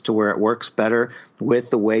systems to where it works better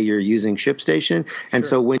with the way you're using ShipStation. And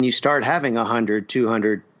so when you start having 100,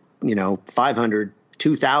 200, 500,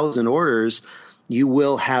 2,000 orders, you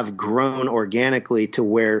will have grown organically to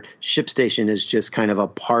where ShipStation is just kind of a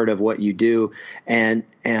part of what you do. And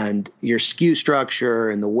your SKU structure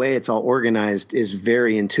and the way it's all organized is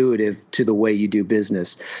very intuitive to the way you do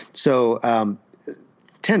business. So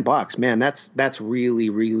 $10, man, that's really,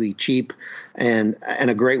 really cheap and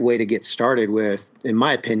a great way to get started with, in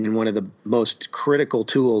my opinion, one of the most critical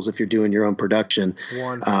tools if you're doing your own production.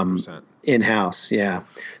 100%. In-house, yeah.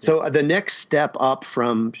 So the next step up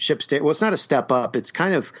from ShipStation, well, it's not a step up. It's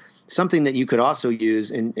kind of something that you could also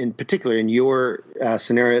use, in particular in your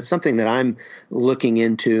scenario. It's something that I'm looking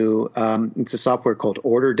into. It's a software called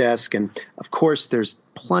OrderDesk. And, of course, there's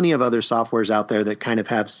plenty of other softwares out there that kind of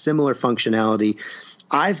have similar functionality.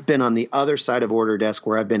 I've been on the other side of OrderDesk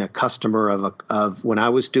where I've been a customer of when I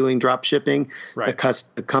was doing drop shipping. Right.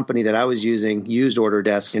 The company that I was using used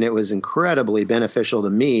OrderDesk, and it was incredibly beneficial to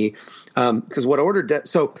me because what OrderDesk.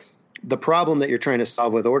 So the problem that you're trying to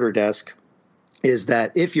solve with OrderDesk is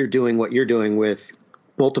that if you're doing what you're doing with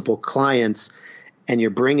multiple clients and you're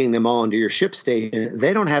bringing them all into your ship station,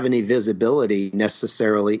 they don't have any visibility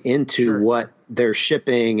necessarily into what they're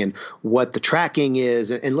shipping and what the tracking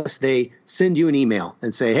is, unless they send you an email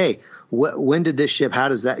and say, hey, when did this ship? How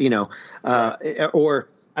does that, or,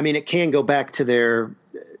 I mean, it can go back to their,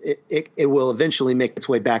 it will eventually make its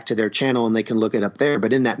way back to their channel and they can look it up there.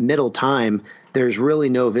 But in that middle time, there's really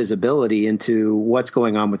no visibility into what's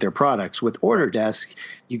going on with their products. With OrderDesk,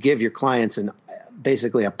 you give your clients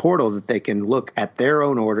basically a portal that they can look at their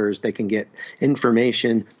own orders. They can get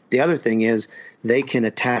information. The other thing is they can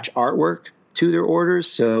attach artwork to their orders.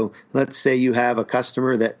 So let's say you have a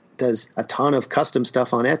customer that does a ton of custom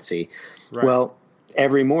stuff on Etsy. Right. Well,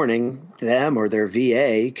 every morning them or their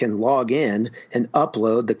VA can log in and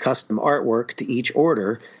upload the custom artwork to each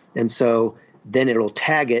order. And so then it'll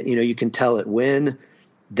tag it. You can tell it when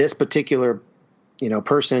this particular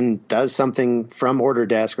person does something from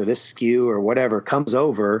OrderDesk, or this SKU or whatever comes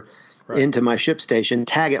over into my ship station,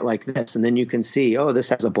 tag it like this. And then you can see, oh, this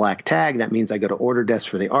has a black tag. That means I go to OrderDesk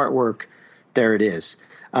for the artwork. There it is.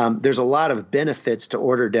 There's a lot of benefits to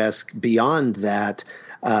OrderDesk beyond that,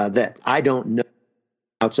 that I don't know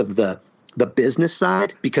out of the business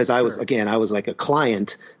side, because I was like a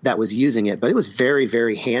client that was using it, but it was very,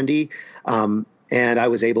 very handy. And I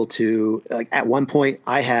was able to, at one point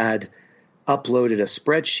I had uploaded a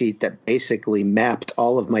spreadsheet that basically mapped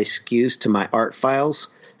all of my SKUs to my art files.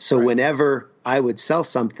 So whenever I would sell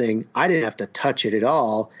something, I didn't have to touch it at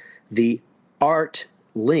all. The art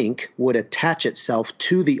link would attach itself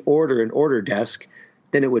to the order in OrderDesk.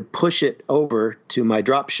 Then it would push it over to my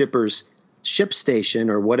drop shipper's ship station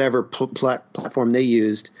or whatever platform they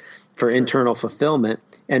used for internal fulfillment.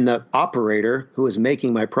 And the operator who was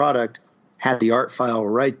making my product had the art file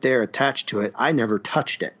right there attached to it. I never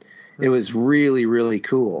touched it. It was really, really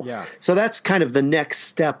cool. Yeah. So that's kind of the next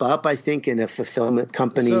step up, I think, in a fulfillment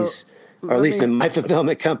company's, or at least in my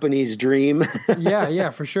fulfillment company's dream. Yeah,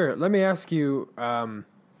 for sure. Let me ask you,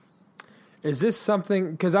 is this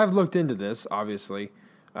something, because I've looked into this, obviously,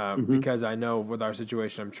 because I know with our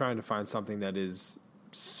situation, I'm trying to find something that is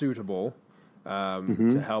suitable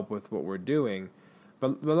to help with what we're doing.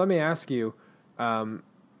 But let me ask you,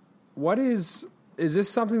 what is this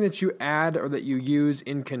something that you add or that you use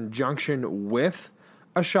in conjunction with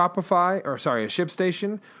a Shopify, or sorry, a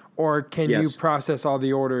ShipStation, or can you process all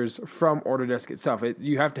the orders from OrderDesk itself?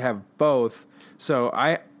 You have to have both. So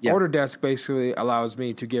OrderDesk basically allows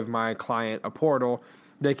me to give my client a portal.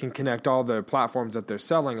 They can connect all the platforms that they're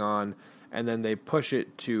selling on, and then they push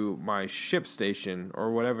it to my ShipStation,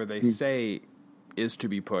 or whatever they say is to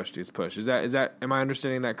be pushed is pushed. Is that am I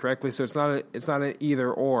understanding that correctly? So it's not an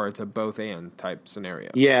either or, it's a both and type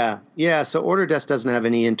scenario. Yeah. So OrderDesk doesn't have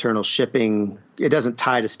any internal shipping. It doesn't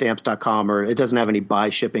tie to stamps.com, or it doesn't have any buy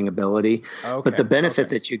shipping ability. Okay. But the benefit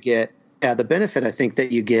that you get, the benefit I think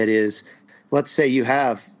that you get is, let's say you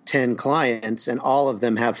have 10 clients and all of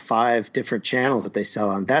them have 5 different channels that they sell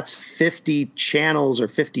on. That's 50 channels or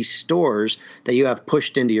 50 stores that you have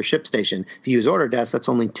pushed into your ShipStation. If you use OrderDesk, that's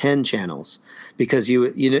only 10 channels, because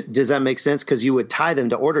does that make sense? Because you would tie them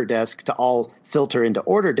to OrderDesk to all filter into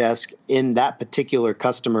OrderDesk in that particular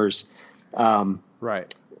customer's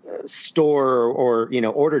store or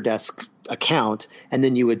OrderDesk account, and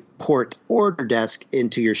then you would port OrderDesk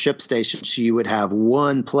into your ShipStation, so you would have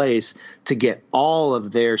one place to get all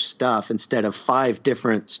of their stuff instead of 5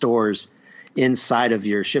 different stores inside of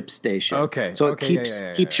your ShipStation. Okay. So it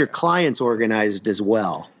keeps your clients organized as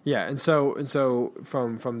well. Yeah, and so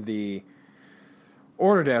from the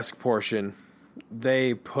OrderDesk portion,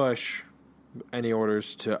 they push any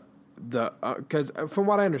orders to the because from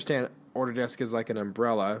what I understand, OrderDesk is like an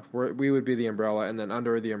umbrella. We would be the umbrella, and then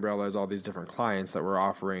under the umbrella is all these different clients that we're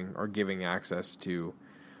offering or giving access to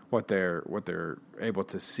what they're able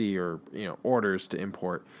to see, or orders to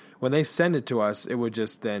import. When they send it to us, it would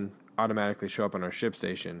just then automatically show up on our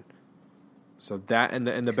ShipStation. So that and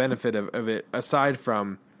the benefit of it, aside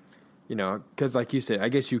from because like you said, I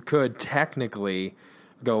guess you could technically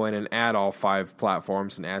go in and add all 5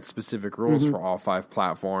 platforms and add specific rules for all 5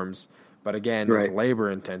 platforms. But again, it's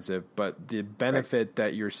labor intensive. But the benefit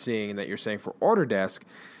that you're seeing, that you're saying for OrderDesk,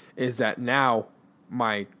 is that now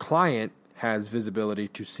my client has visibility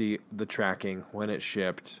to see the tracking, when it's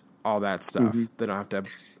shipped, all that stuff. They don't have to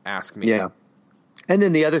ask me. Yeah. And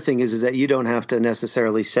then the other thing is that you don't have to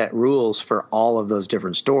necessarily set rules for all of those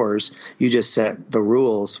different stores. You just set the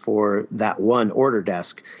rules for that one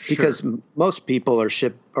OrderDesk, because most people are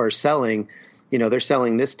selling. They're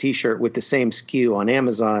selling this T-shirt with the same SKU on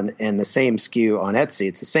Amazon and the same SKU on Etsy.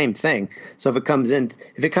 It's the same thing. So if it comes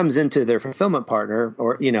into their fulfillment partner,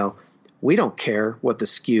 or we don't care what the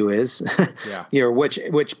SKU is,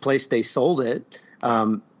 which place they sold it.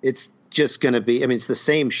 It's just going to be, I mean, it's the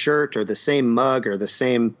same shirt or the same mug or the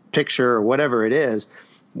same picture or whatever it is.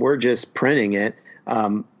 We're just printing it.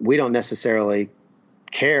 We don't necessarily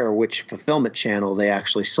care which fulfillment channel they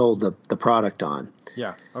actually sold the product on.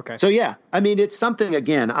 Yeah. Okay. So yeah, I mean, it's something,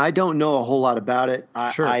 again, I don't know a whole lot about it.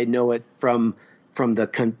 Sure. I know it from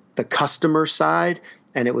the customer side,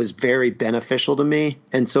 and it was very beneficial to me.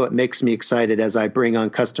 And so it makes me excited as I bring on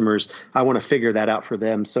customers. I want to figure that out for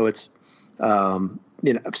them. So it's,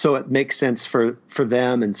 so it makes sense for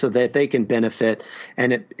them, and so that they can benefit.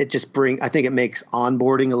 And it just I think it makes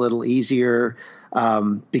onboarding a little easier,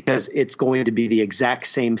 because it's going to be the exact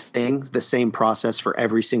same thing, the same process for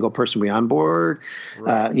every single person we onboard,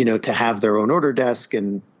 right. To have their own order desk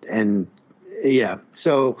and yeah.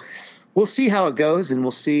 So we'll see how it goes, and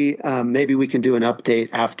we'll see, maybe we can do an update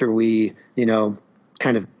after we,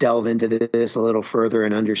 kind of delve into this a little further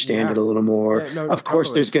and understand it a little more. Yeah, of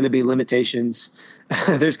course, there's going to be limitations.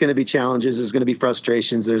 There's going to be challenges. There's going to be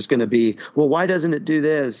frustrations. There's going to be, well, why doesn't it do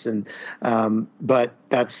this? And, but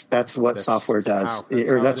that's what software does,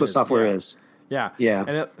 or that's what software is. Yeah. Yeah.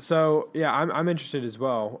 And I'm interested as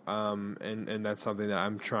well. And that's something that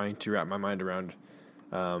I'm trying to wrap my mind around,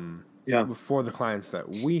 for the clients that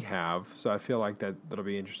we have. So I feel like that'll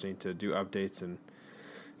be interesting to do updates and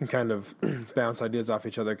kind of bounce ideas off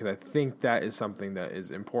each other, because I think that is something that is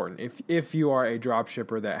important. If you are a drop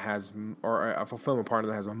shipper that has, or a fulfillment partner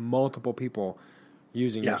that has multiple people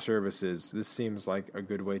using your services, this seems like a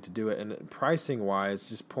good way to do it. And pricing wise,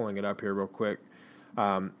 just pulling it up here real quick,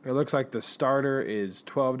 it looks like the starter is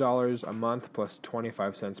 $12 a month plus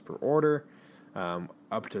 25 cents per order,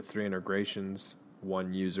 up to 3 integrations,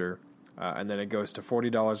 1 user. And then it goes to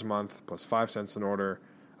 $40 a month plus 5 cents an order,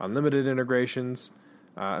 unlimited integrations,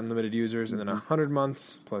 unlimited users, and then 100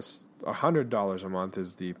 months plus $100 a month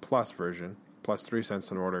is the plus version, plus 3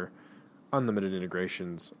 cents an order, unlimited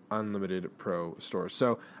integrations, unlimited pro stores.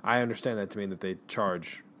 So I understand that to mean that they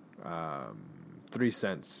charge 3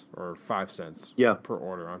 cents or 5 cents per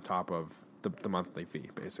order on top of the monthly fee,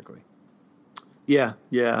 basically. Yeah.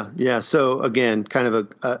 So again, kind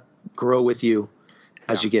of a grow with you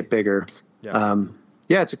as you get bigger.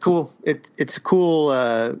 It's a cool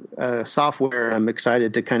software. I'm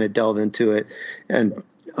excited to kind of delve into it and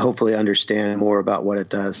hopefully understand more about what it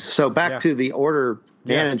does. So back to the order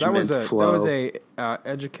management flow. That was a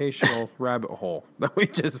educational rabbit hole that we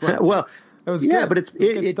just went through. That was good.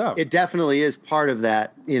 But it definitely is part of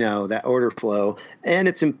that, that order flow. And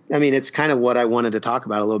it's kind of what I wanted to talk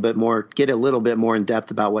about a little bit more, get a little bit more in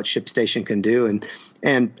depth about what ShipStation can do.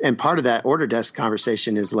 And part of that order desk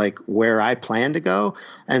conversation is like where I plan to go.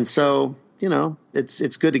 And so,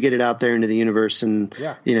 it's good to get it out there into the universe. And,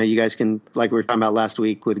 you guys can, like we were talking about last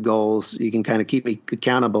week with goals, you can kind of keep me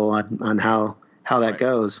accountable on how that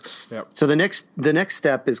goes. Yep. So the next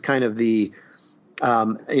step is kind of the,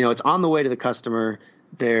 it's on the way to the customer.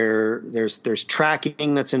 There's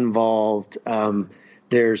tracking that's involved.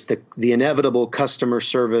 There's the inevitable customer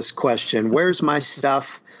service question. Where's my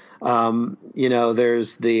stuff?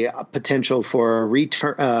 There's the potential for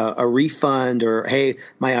a refund, or, hey,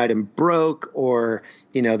 my item broke, or,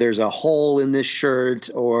 there's a hole in this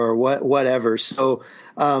shirt, or whatever. So,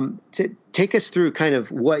 to take us through kind of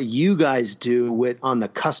what you guys do on the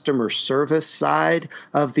customer service side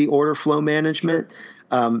of the order flow management.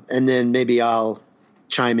 Sure. And then maybe I'll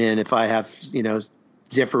chime in if I have,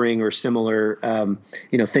 differing or similar,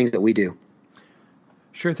 things that we do.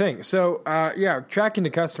 Sure thing. So, tracking the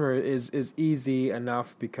customer is easy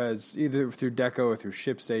enough, because either through Deco or through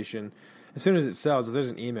ShipStation, as soon as it sells, if there's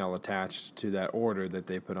an email attached to that order that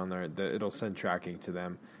they put on there, it'll send tracking to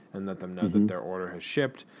them and let them know that their order has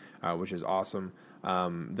shipped, which is awesome.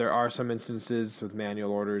 There are some instances with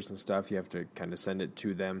manual orders and stuff, you have to kind of send it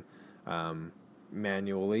to them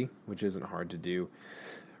manually, which isn't hard to do.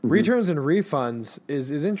 Returns and refunds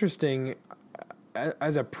is interesting.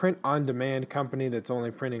 As a print-on-demand company that's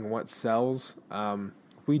only printing what sells,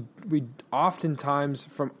 we oftentimes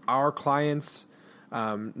from our clients,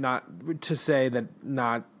 not to say that,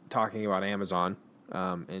 not talking about Amazon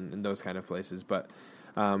and those kind of places, but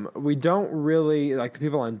we don't really, like the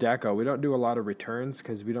people on Deco, we don't do a lot of returns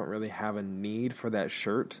because we don't really have a need for that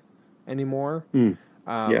shirt anymore.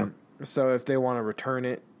 So if they want to return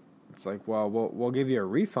it, it's like, well, we'll give you a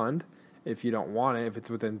refund if you don't want it, if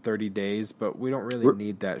it's within 30 days, but we don't really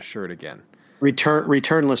need that shirt again.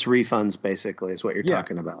 Returnless refunds, basically, is what you're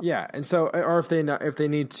talking about. Yeah, and so, or if they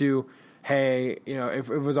need to, hey, if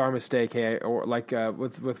it was our mistake, hey, or like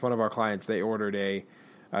with one of our clients, they ordered a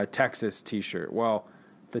Texas T-shirt. Well,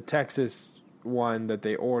 the Texas one that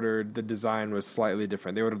they ordered, the design was slightly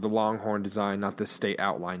different. They ordered the Longhorn design, not the state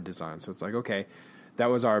outline design. So it's like, okay, that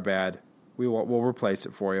was our bad. We'll replace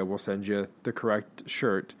it for you. We'll send you the correct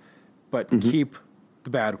shirt, but keep the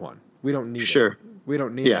bad one. We don't need it. We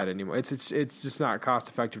don't need that anymore. It's just not cost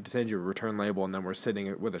effective to send you a return label and then we're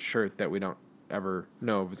sitting with a shirt that we don't ever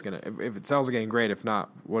know if it sells again, great. If not,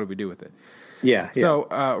 what do we do with it? Yeah. So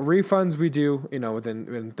refunds we do,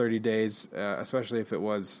 within 30 days, especially if it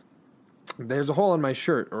was there's a hole in my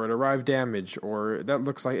shirt or it arrived damaged or it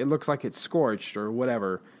looks like it's scorched or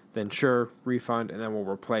whatever. Then sure, refund, and then we'll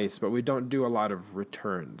replace. But we don't do a lot of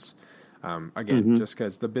returns. Again, just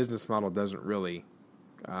because the business model doesn't really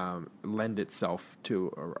lend itself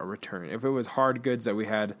to a return. If it was hard goods that we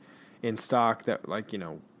had in stock that,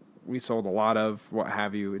 we sold a lot of, what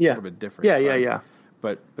have you, it's a little bit different. Yeah.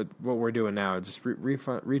 But what we're doing now, just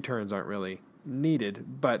returns aren't really needed.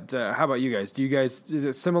 But how about you guys? Is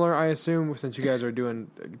it similar, I assume, since you guys are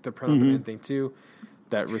doing the print thing too?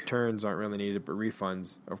 That returns aren't really needed, but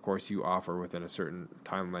refunds, of course, you offer within a certain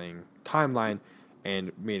timeline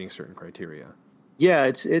and meeting certain criteria. Yeah,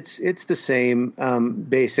 it's the same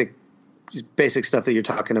basic stuff that you're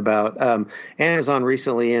talking about. Amazon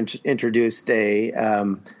recently introduced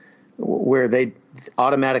where they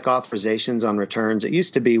automatic authorizations on returns. It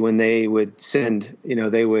used to be when they would send,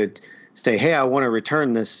 they would say, hey, I want to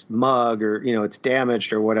return this mug or, it's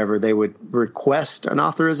damaged or whatever, they would request an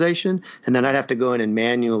authorization and then I'd have to go in and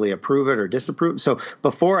manually approve it or disapprove. So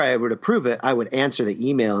before I would approve it, I would answer the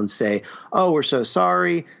email and say, oh, we're so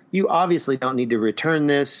sorry. You obviously don't need to return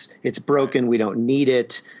this. It's broken. We don't need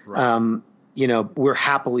it. Right. We're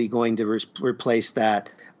happily going to replace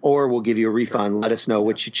that or we'll give you a refund. Let us know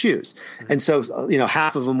what you choose. And so,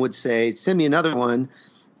 half of them would say, send me another one.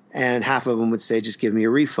 And half of them would say, just give me a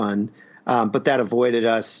refund. But that avoided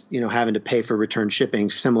us, having to pay for return shipping,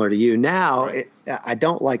 similar to you. Now, I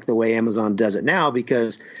don't like the way Amazon does it now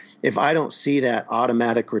because if I don't see that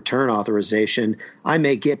automatic return authorization, I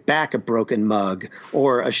may get back a broken mug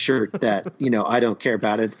or a shirt that, I don't care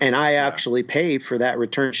about it. And I actually pay for that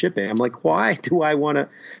return shipping. I'm like, why do I want a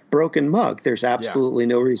broken mug? There's absolutely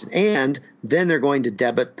no reason. And then they're going to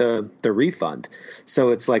debit the refund. So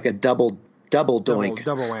it's like a double doink.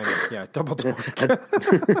 Double whammy. Yeah, double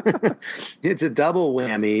doink. It's a double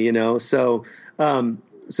whammy, So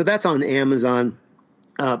that's on Amazon.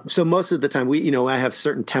 So most of the time I have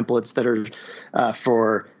certain templates that are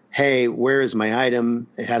for, hey, where is my item?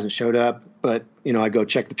 It hasn't showed up, but, I go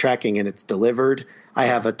check the tracking and it's delivered. I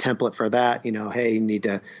have a template for that, hey, you need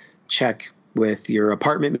to check with your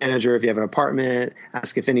apartment manager if you have an apartment,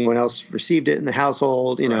 ask if anyone else received it in the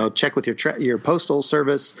household, check with your postal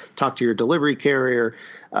service, talk to your delivery carrier.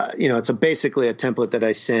 It's basically a template that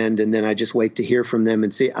I send and then I just wait to hear from them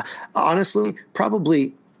and see. Honestly,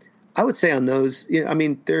 probably I would say on those,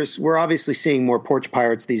 we're obviously seeing more porch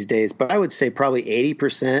pirates these days, but I would say probably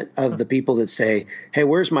 80% of the people that say, hey,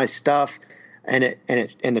 where's my stuff? And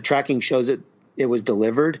the tracking shows it was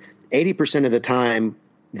delivered. 80% of the time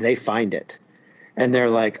they find it. And they're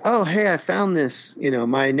like, oh, hey, I found this,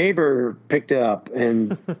 my neighbor picked it up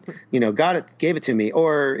and, got it, gave it to me.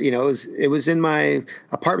 Or, it was in my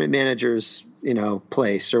apartment manager's,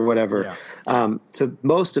 place or whatever. Yeah. So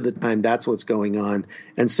most of the time that's what's going on.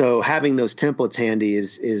 And so having those templates handy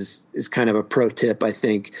is kind of a pro tip, I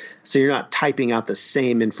think. So you're not typing out the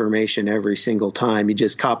same information every single time. You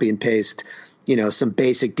just copy and paste some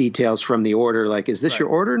basic details from the order, like, is this your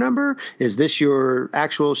order number? Is this your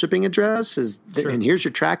actual shipping address? And here's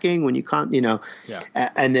your tracking when you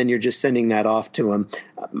and then you're just sending that off to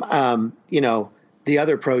them. The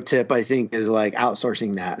other pro tip I think is like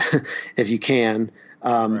outsourcing that if you can,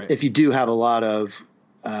 if you do have a lot of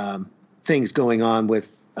things going on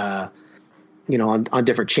with, on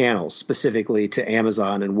different channels, specifically to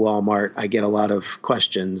Amazon and Walmart, I get a lot of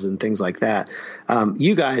questions and things like that.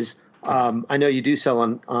 You guys, I know you do sell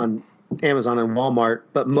on Amazon and Walmart,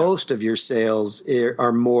 but most of your sales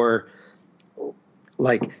are more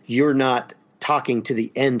like you're not talking to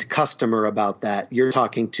the end customer about that. You're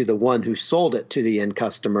talking to the one who sold it to the end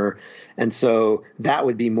customer. And so that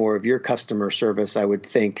would be more of your customer service, I would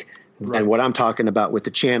think, than what I'm talking about with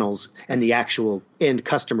the channels and the actual end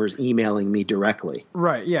customers emailing me directly.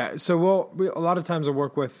 Right. Yeah. So a lot of times I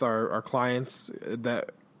work with our clients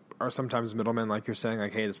that are sometimes middlemen, like you're saying,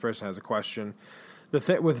 like, hey, this person has a question. With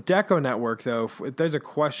Deco Network, though, if there's a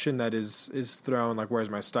question that is thrown, like,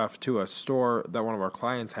 where's my stuff, to a store that one of our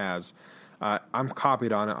clients has, I'm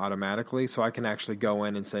copied on it automatically, so I can actually go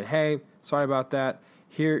in and say, hey, sorry about that.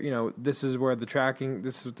 Here, this is what the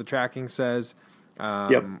tracking says.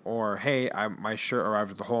 Or, hey, my shirt arrived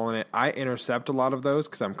with a hole in it. I intercept a lot of those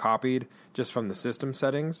because I'm copied just from the system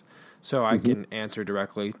settings, so I can answer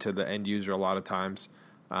directly to the end user a lot of times.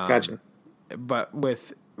 Gotcha. but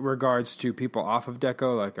with regards to people off of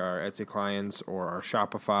Deco, like our Etsy clients or our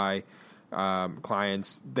Shopify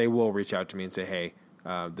clients, they will reach out to me and say, hey,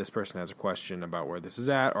 this person has a question about where this is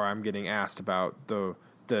at, or I'm getting asked about the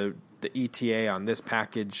ETA on this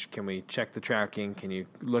package. Can we check the tracking? Can you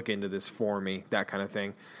look into this for me? That kind of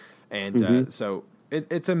thing. And so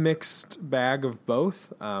it's a mixed bag of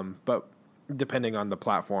both, but depending on the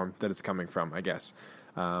platform that it's coming from, I guess.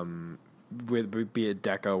 Be it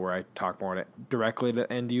Deco, where I talk more directly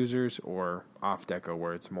to end users, or off Deco,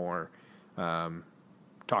 where it's more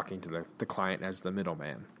talking to the client as the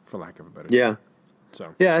middleman, for lack of a better term.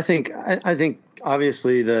 So I think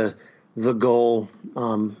obviously the goal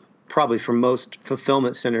probably for most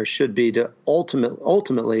fulfillment centers should be to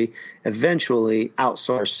ultimately eventually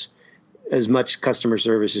outsource as much customer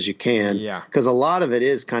service as you can. Yeah. Because a lot of it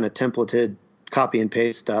is kind of templated copy and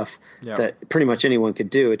paste stuff that pretty much anyone could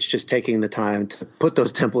do. It's just taking the time to put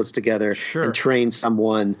those templates together and train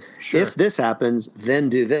someone. If this happens, then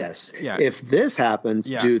do this. If this happens,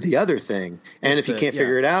 do the other thing. And if you can't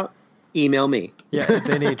figure it out, email me. If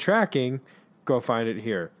they need tracking, go find it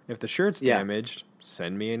here. If the shirt's damaged,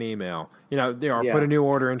 send me an email. Put a new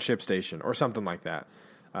order in ShipStation or something like that.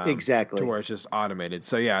 Exactly. To where it's just automated.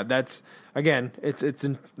 So that's, again,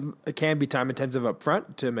 it can be time intensive up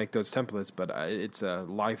front to make those templates, but it's a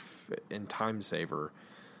life and time saver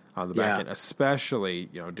on the back end, especially,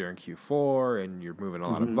 during Q4 and you're moving a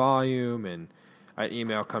lot of volume, and an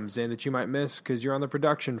email comes in that you might miss because you're on the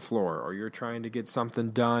production floor or you're trying to get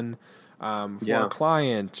something done for a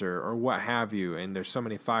client or what have you. And there's so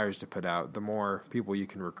many fires to put out. The more people you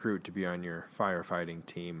can recruit to be on your firefighting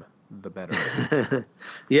team, the better.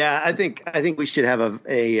 I think we should have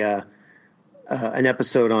an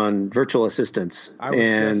episode on virtual assistants. I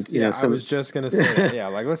was just going to say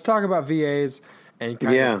that. Like let's talk about VAs and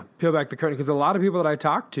kind of peel back the curtain, because a lot of people that I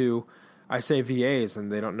talk to, I say VAs and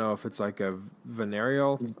they don't know if it's like a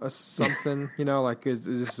venereal something, like is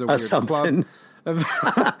this a weird something. Club?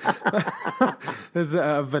 Is it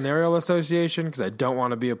a venereal association? Because I don't want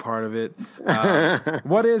to be a part of it.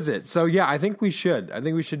 What is it? So I think we should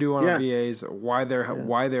do one on VAs, why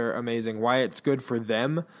they're amazing, why it's good for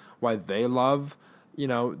them, why they love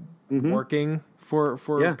working for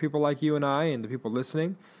people like you and I and the people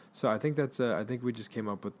listening. So I think I think we just came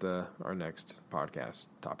up with our next podcast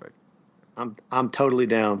topic. I'm totally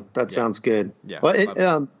down. That sounds good.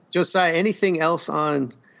 Well, Josiah, anything else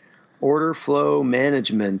on order flow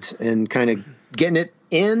management and kind of getting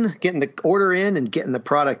the order in and getting the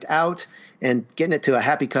product out and getting it to a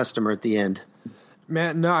happy customer at the end?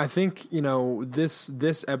 Man, no, I think,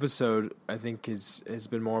 this episode, I think has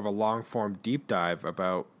been more of a long form deep dive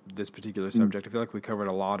about this particular subject. I feel like we covered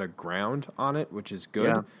a lot of ground on it, which is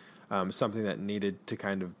good. Something that needed to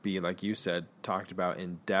kind of be, like you said, talked about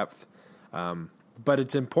in depth. But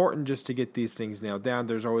it's important just to get these things nailed down.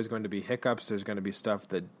 There's always going to be hiccups. There's going to be stuff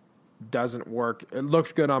that doesn't work. It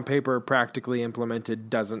looks good on paper, practically implemented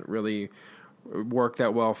doesn't really work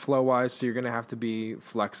that well flow-wise, so you're going to have to be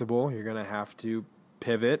flexible. You're going to have to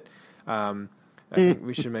pivot. I think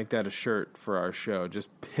we should make that a shirt for our show, just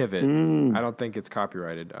pivot. I don't think it's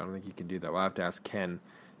copyrighted. I don't think you can do that. We'll have to ask Ken,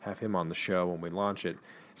 have him on the show when we launch it.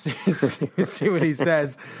 See what he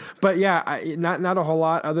says. But not a whole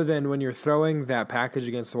lot other than when you're throwing that package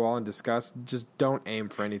against the wall in disgust, just don't aim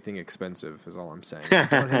for anything expensive is all I'm saying.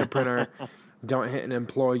 Don't hit a printer. Don't hit an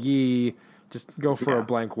employee. Just go for a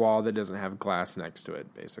blank wall that doesn't have glass next to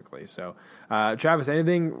it, basically. So, Travis,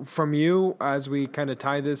 anything from you as we kind of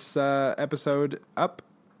tie this episode up?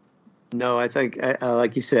 No, I think,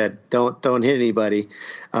 like you said, don't hit anybody,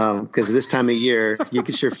 because this time of year you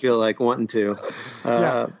can sure feel like wanting to.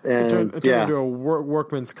 It turned into a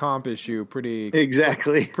workman's comp issue pretty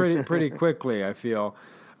quickly, I feel.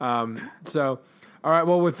 So, all right.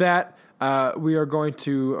 Well, with that, we are going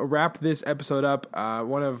to wrap this episode up.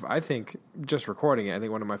 I think, just recording it, I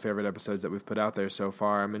think one of my favorite episodes that we've put out there so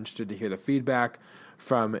far. I'm interested to hear the feedback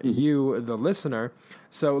from you, the listener.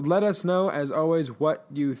 So let us know, as always, what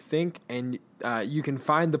you think. And you can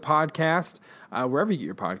find the podcast wherever you get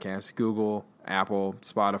your podcasts, Google, Apple,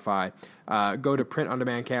 Spotify. Go to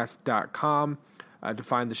printondemandcast.com to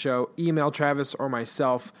find the show. Email Travis or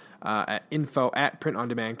myself at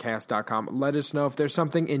info@printondemandcast.com. Let us know if there's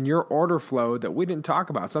something in your order flow that we didn't talk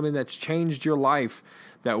about, something that's changed your life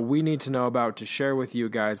that we need to know about to share with you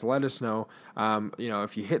guys. Let us know.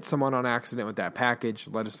 If you hit someone on accident with that package,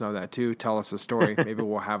 let us know that too. Tell us a story. Maybe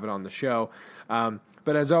we'll have it on the show.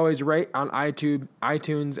 But as always, rate on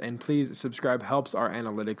iTunes, and please subscribe. Helps our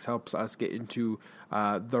analytics, helps us get into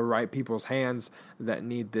the right people's hands that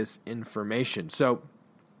need this information. So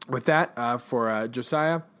with that, for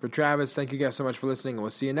Josiah, for Travis, thank you guys so much for listening, and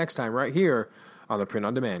we'll see you next time right here on the Print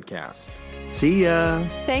on Demand Cast. See ya.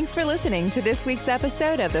 Thanks for listening to this week's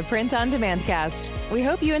episode of the Print on Demand Cast. We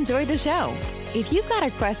hope you enjoyed the show. If you've got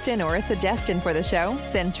a question or a suggestion for the show,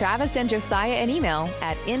 send Travis and Josiah an email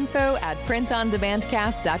at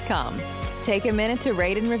info@printondemandcast.com. Take a minute to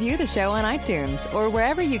rate and review the show on iTunes or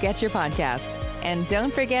wherever you get your podcast. And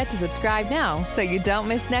don't forget to subscribe now so you don't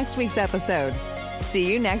miss next week's episode.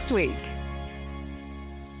 See you next week.